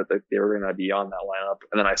even knew that they were gonna be on that lineup,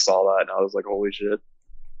 and then I saw that and I was like, holy shit,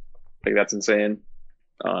 like that's insane.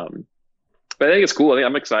 Um, but I think it's cool. I think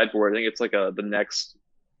I'm excited for it. I think it's like the next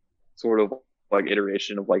sort of like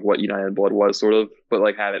iteration of like what United Blood was sort of, but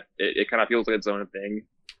like have it kind of feels like its own thing,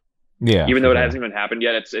 Yeah, even for though it sure. hasn't even happened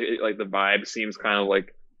yet. Like the vibe seems kind of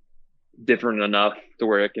like different enough to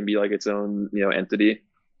where it can be like its own entity.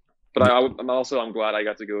 But I'm glad I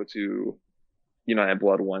got to go to United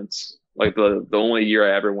Blood once. Like the only year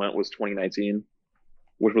I ever went was 2019,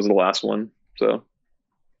 which was the last one. So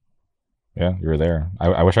Yeah, you were there.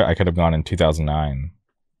 I wish I could have gone in 2009,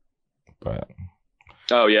 but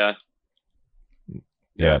oh yeah, yeah,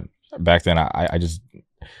 yeah, back then I just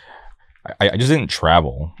didn't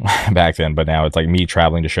travel back then, but now it's like me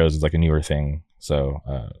traveling to shows is like a newer thing. So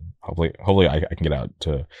hopefully I can get out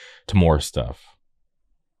to more stuff.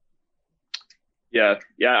 yeah.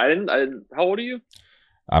 I didn't. How old are you?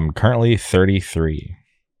 I'm currently 33.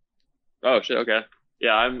 Oh shit. Okay.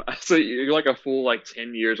 Yeah, I'm. So you're like a full like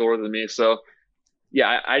 10 years older than me. So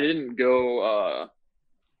yeah, I didn't go.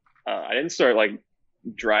 I didn't start like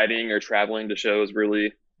driving or traveling to shows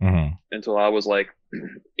really Hmm. until I was like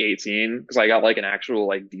 18 because I got like an actual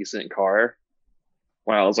like decent car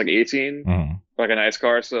when I was like 18, Hmm. like a nice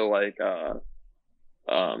car. So like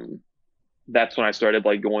um that's when I started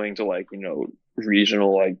like going to like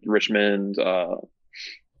regional like Richmond,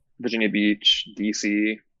 Virginia Beach,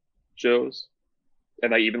 DC shows,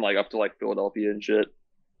 and like even like up to like Philadelphia and shit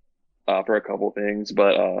for a couple things.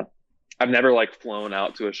 But I've never like flown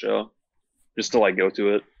out to a show just to like go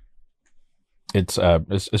to it. It's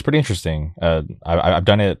pretty interesting. I've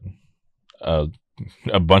done it uh,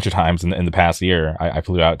 a bunch of times in the past year. I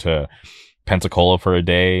flew out to Pensacola for a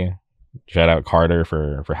day. Shout out Carter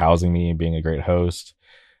for housing me, being a great host.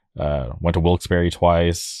 Went to Wilkes-Barre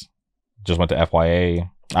twice. Just went to FYA.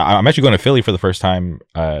 I'm actually going to Philly for the first time.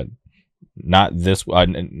 Not this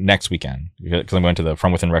next weekend because I'm going to the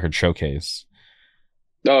From Within Records showcase.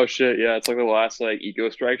 Oh shit, yeah, it's like the last like Eco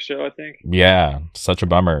Strike show, I think. Yeah, such a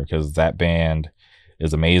bummer because that band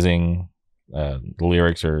is amazing. The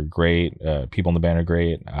lyrics are great. People in the band are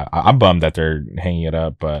great. I'm bummed that they're hanging it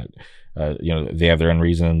up, but they have their own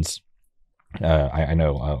reasons. I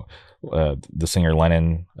know the singer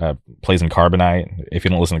Lennon plays in Carbonite. If you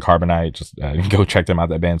don't listen to Carbonite, just go check them out.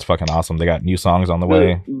 That band's fucking awesome. They got new songs on the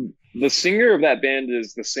way. The singer of that band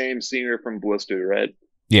is the same singer from Blister, right?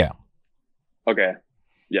 Yeah. Okay,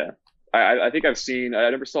 yeah. I think I've seen. I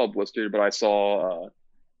never saw Blister, but I saw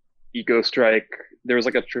Eco Strike. There was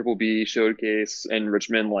like a Triple B showcase in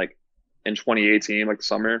Richmond, like in 2018, like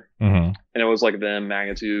summer, Hmm. and it was like them,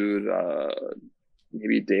 Magnitude,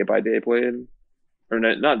 maybe Day by Day played, or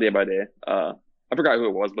not Day by Day. I forgot who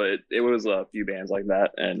it was, but it was a few bands like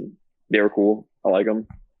that, and they were cool. I like them.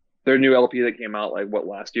 Their new LP that came out like what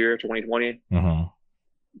last year, 2020. Hmm.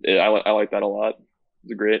 I like that a lot.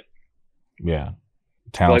 It's great. Yeah.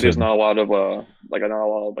 I feel like there's Talented. not a lot of not a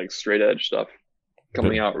lot of like straight edge stuff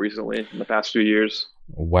coming The out recently in the past few years.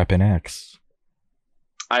 Weapon X.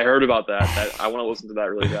 I heard about that. That I want to listen to that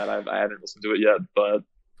really bad. I haven't listened to it yet, but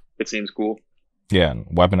it seems cool. Yeah,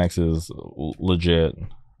 Weapon X is legit.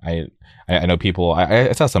 I I know people.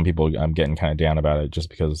 I saw some people getting kind of down about it just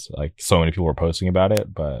because like so many people were posting about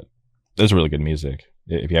it, but there's really good music.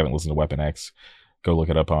 If you haven't listened to Weapon X, go look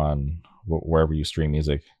it up on wherever you stream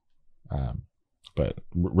music. Um, but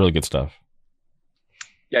really good stuff.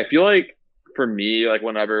 Yeah, I feel like for me, like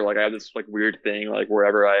whenever like I have this like weird thing, like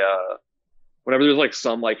whenever there's like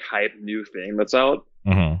some like hype new thing that's out,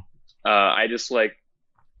 Hmm. I just like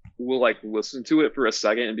will like listen to it for a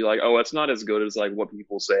second and be like, oh, it's not as good as like what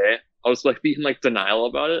people say. I'll just like be in like denial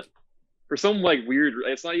about it for some like weird.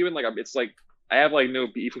 It's not even like it's like I have like no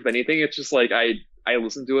beef with anything. It's just like I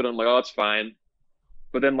listen to it. And I'm like, oh, it's fine.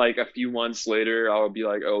 But then like a few months later, I'll be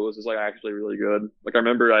like, oh, this is like actually really good. Like I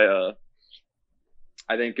remember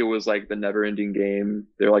I think it was like the Never Ending Game,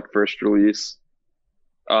 their like first release.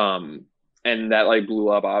 Um, and that like blew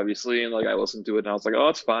up obviously, and like I listened to it and I was like, oh,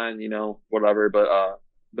 it's fine, whatever. But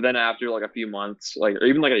then after like a few months, like or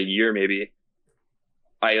even like a year maybe,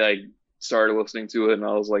 I like started listening to it and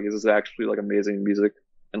I was like, this is actually like amazing music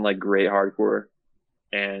and like great hardcore,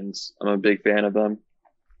 and I'm a big fan of them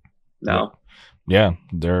Yeah, now. Yeah,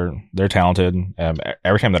 they're talented.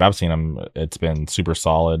 Every time that I've seen them, it's been super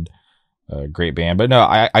solid. Great band. But no,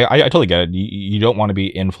 I totally get it. You don't want to be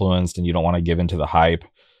influenced and you don't want to give into the hype.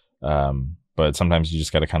 But sometimes you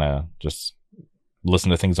just got to kind of just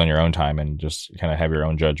listen to things on your own time and just kind of have your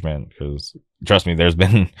own judgment. Because trust me, there's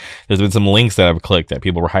been some links that I've clicked that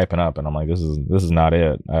people were hyping up, and I'm like, this is not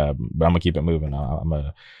it. But I'm gonna keep it moving. I'm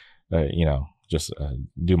gonna just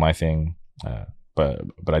do my thing. But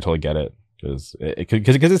I totally get it. Because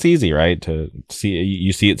it's easy, right? To see,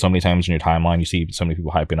 you see it so many times in your timeline. You see so many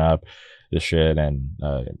people hyping up this shit, and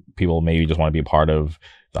people maybe just want to be a part of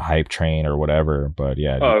the hype train or whatever. But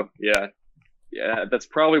yeah, Oh yeah, yeah. That's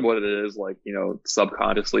probably what it is. Like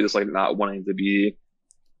subconsciously, just like not wanting to be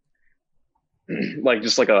like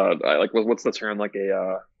just like a like what's the term, like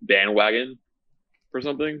a bandwagon for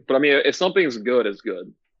something. But I mean, if something's good, it's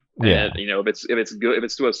good. yeah, And if it's good, if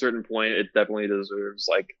it's to a certain point, it definitely deserves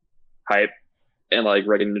like hype and like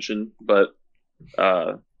recognition. But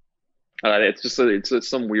uh, it's just it's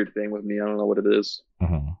some weird thing with me. I don't know what it is.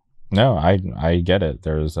 mm-hmm. No, I get it.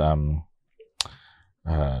 There's uh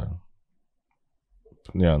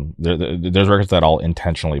there's records that I'll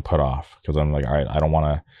intentionally put off because I'm like, all right, I don't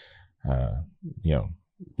want to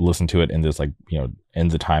listen to it in this, like, in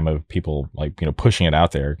the time of people, like, pushing it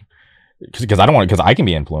out there, because I don't want, because I can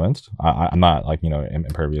be influenced. I'm not like,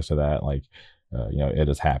 impervious to that. Like, it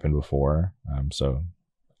has happened before. So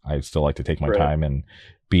I still like to take my Right. time and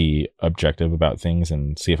be objective about things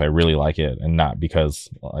and see if I really like it, and not because,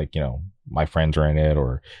 like, my friends are in it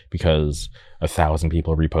or because 1,000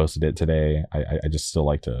 people reposted it today. I just still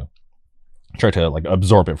like to try to, like,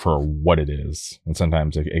 absorb it for what it is. And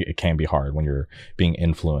sometimes it can be hard when you're being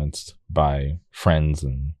influenced by friends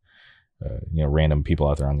and random people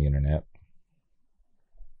out there on the internet.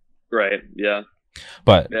 Right. Yeah.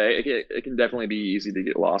 But Yeah. It can definitely be easy to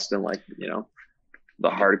get lost in like the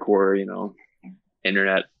hardcore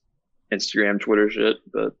internet, Instagram, Twitter shit.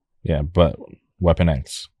 But yeah, but Weapon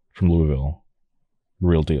X from Louisville,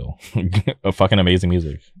 real deal. A fucking amazing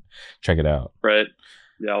music. Check it out. right.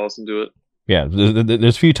 Yeah, I'll listen to it. Yeah,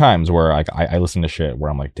 there's a few times where I listen to shit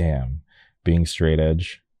where I'm like, damn, being straight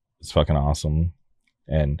edge is fucking awesome.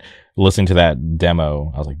 And listening to that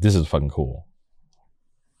demo, I was like, this is fucking cool.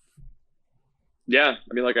 Yeah.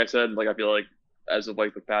 I mean, like I said, like I feel like as of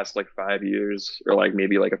like the past like 5 years or like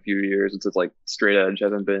maybe like a few years, it's like straight edge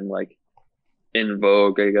hasn't been like in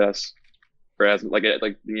vogue, I guess. Or hasn't like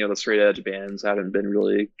the straight edge bands haven't been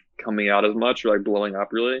really coming out as much or like blowing up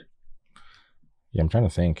really. Yeah, I'm trying to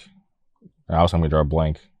think. I also, I'm gonna draw a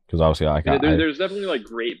blank because obviously There's definitely like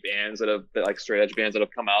great bands that like straight edge bands that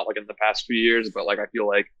have come out like in the past few years, but like I feel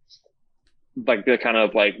like the kind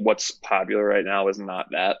of like what's popular right now is not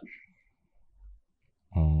that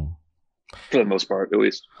um, for the most part, at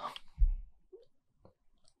least.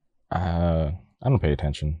 I don't pay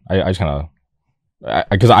attention. I just kind of,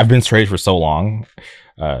 because I've been straight edge for so long.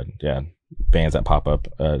 Yeah, bands that pop up.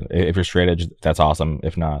 If you're straight edge, that's awesome.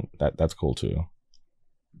 If not, that's cool too.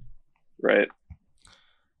 Right.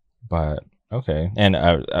 But okay. And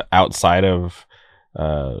outside of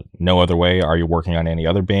No Other Way, are you working on any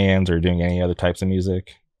other bands or doing any other types of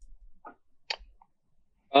music?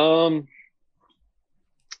 Um,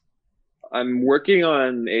 I'm working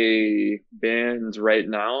on a band right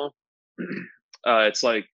now. It's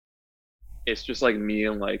like it's just like me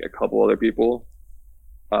and like a couple other people.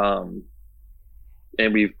 Um,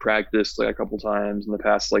 and we've practiced like a couple times in the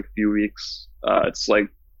past like few weeks. It's like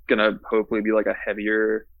gonna hopefully be like a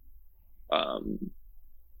heavier um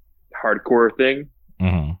hardcore thing.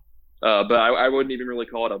 Mm-hmm. But I wouldn't even really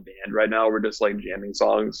call it a band right now. We're just like jamming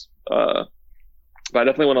songs. But I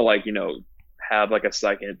definitely want to like have like a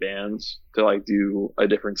second band to like do a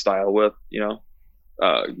different style with.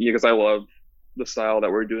 Because I love the style that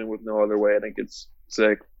we're doing with No Other Way. I think it's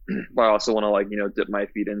sick. But I also want to like dip my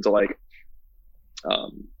feet into like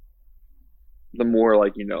um the more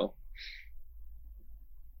like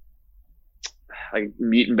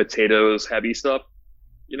meat and potatoes heavy stuff.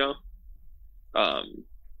 You know, um,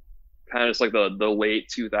 kind of just like the late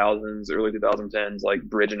 2000s, early 2010s, like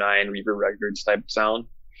Bridge Nine, Reaper Records type sound.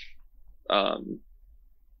 Um,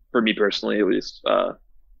 for me personally, at least. But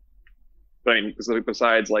I mean,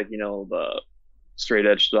 besides like the straight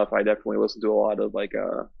edge stuff, I definitely listen to a lot of like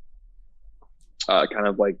kind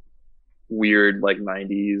of like weird like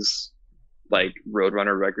 90s like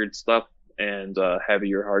Roadrunner record stuff and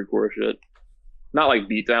heavier hardcore shit. Not like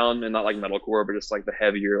beatdown and not like metalcore, but just like the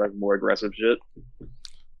heavier, like more aggressive shit.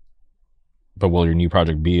 But will your new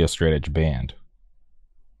project be a straight edge band?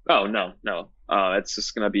 Oh no, no. It's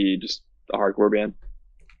just gonna be just a hardcore band.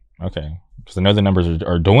 Okay. because I know the numbers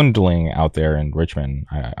are dwindling out there in Richmond.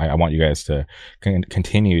 I want you guys to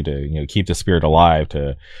continue to keep the spirit alive,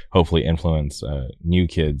 to hopefully influence new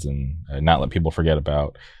kids and not let people forget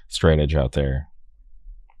about straight edge out there.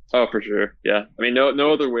 Oh, for sure. Yeah. I mean,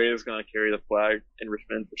 no other way is going to carry the flag in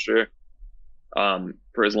Richmond for sure.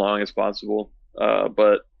 For as long as possible.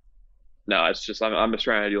 But no, it's just, I'm just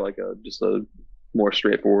trying to do like just a more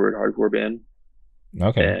straightforward hardcore band.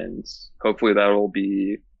 Okay. And hopefully that'll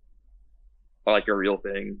be like a real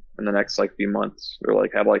thing in the next like few months, or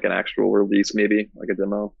like have like an actual release, maybe like a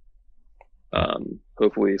demo.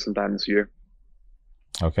 Hopefully sometime this year.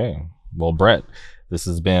 Okay. Well, Brett, this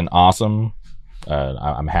has been awesome.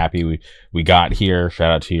 I'm happy we got here.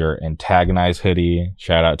 Shout out to your Antagonized hoodie.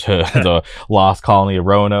 Shout out to the Lost Colony of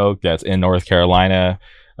Roanoke that's in North Carolina.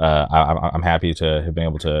 I'm happy to have been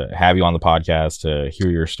able to have you on the podcast, to hear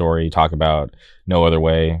your story, talk about No Other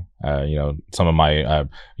Way. Some of my,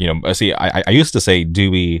 see, I used to say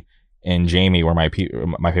Dewey and Jamie were my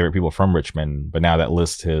favorite people from Richmond, but now that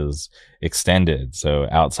list has extended. So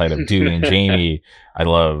outside of Dewey and Jamie, I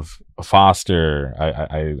love Foster.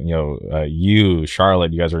 You,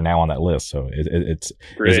 Charlotte, you guys are now on that list. So it's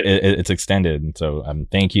extended. And so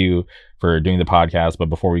thank you for doing the podcast. But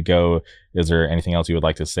before we go, is there anything else you would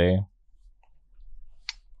like to say?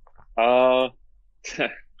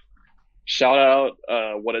 Shout out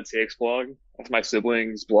What It Takes blog. That's my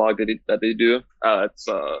siblings' blog that they do. It's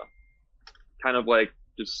kind of like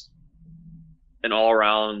just an all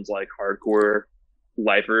around like hardcore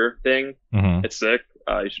lifer thing. Mm-hmm. It's sick.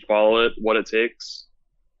 You should follow it. What It Takes.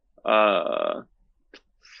 Shout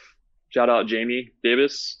out Jamie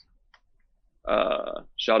Davis.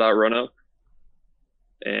 Shout out Roanoke.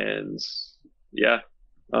 And yeah,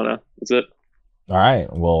 I don't know. That's it. All right.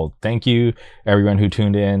 Well, thank you everyone who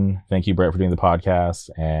tuned in. Thank you, Brett, for doing the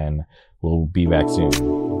podcast, and we'll be back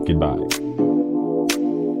soon. Goodbye.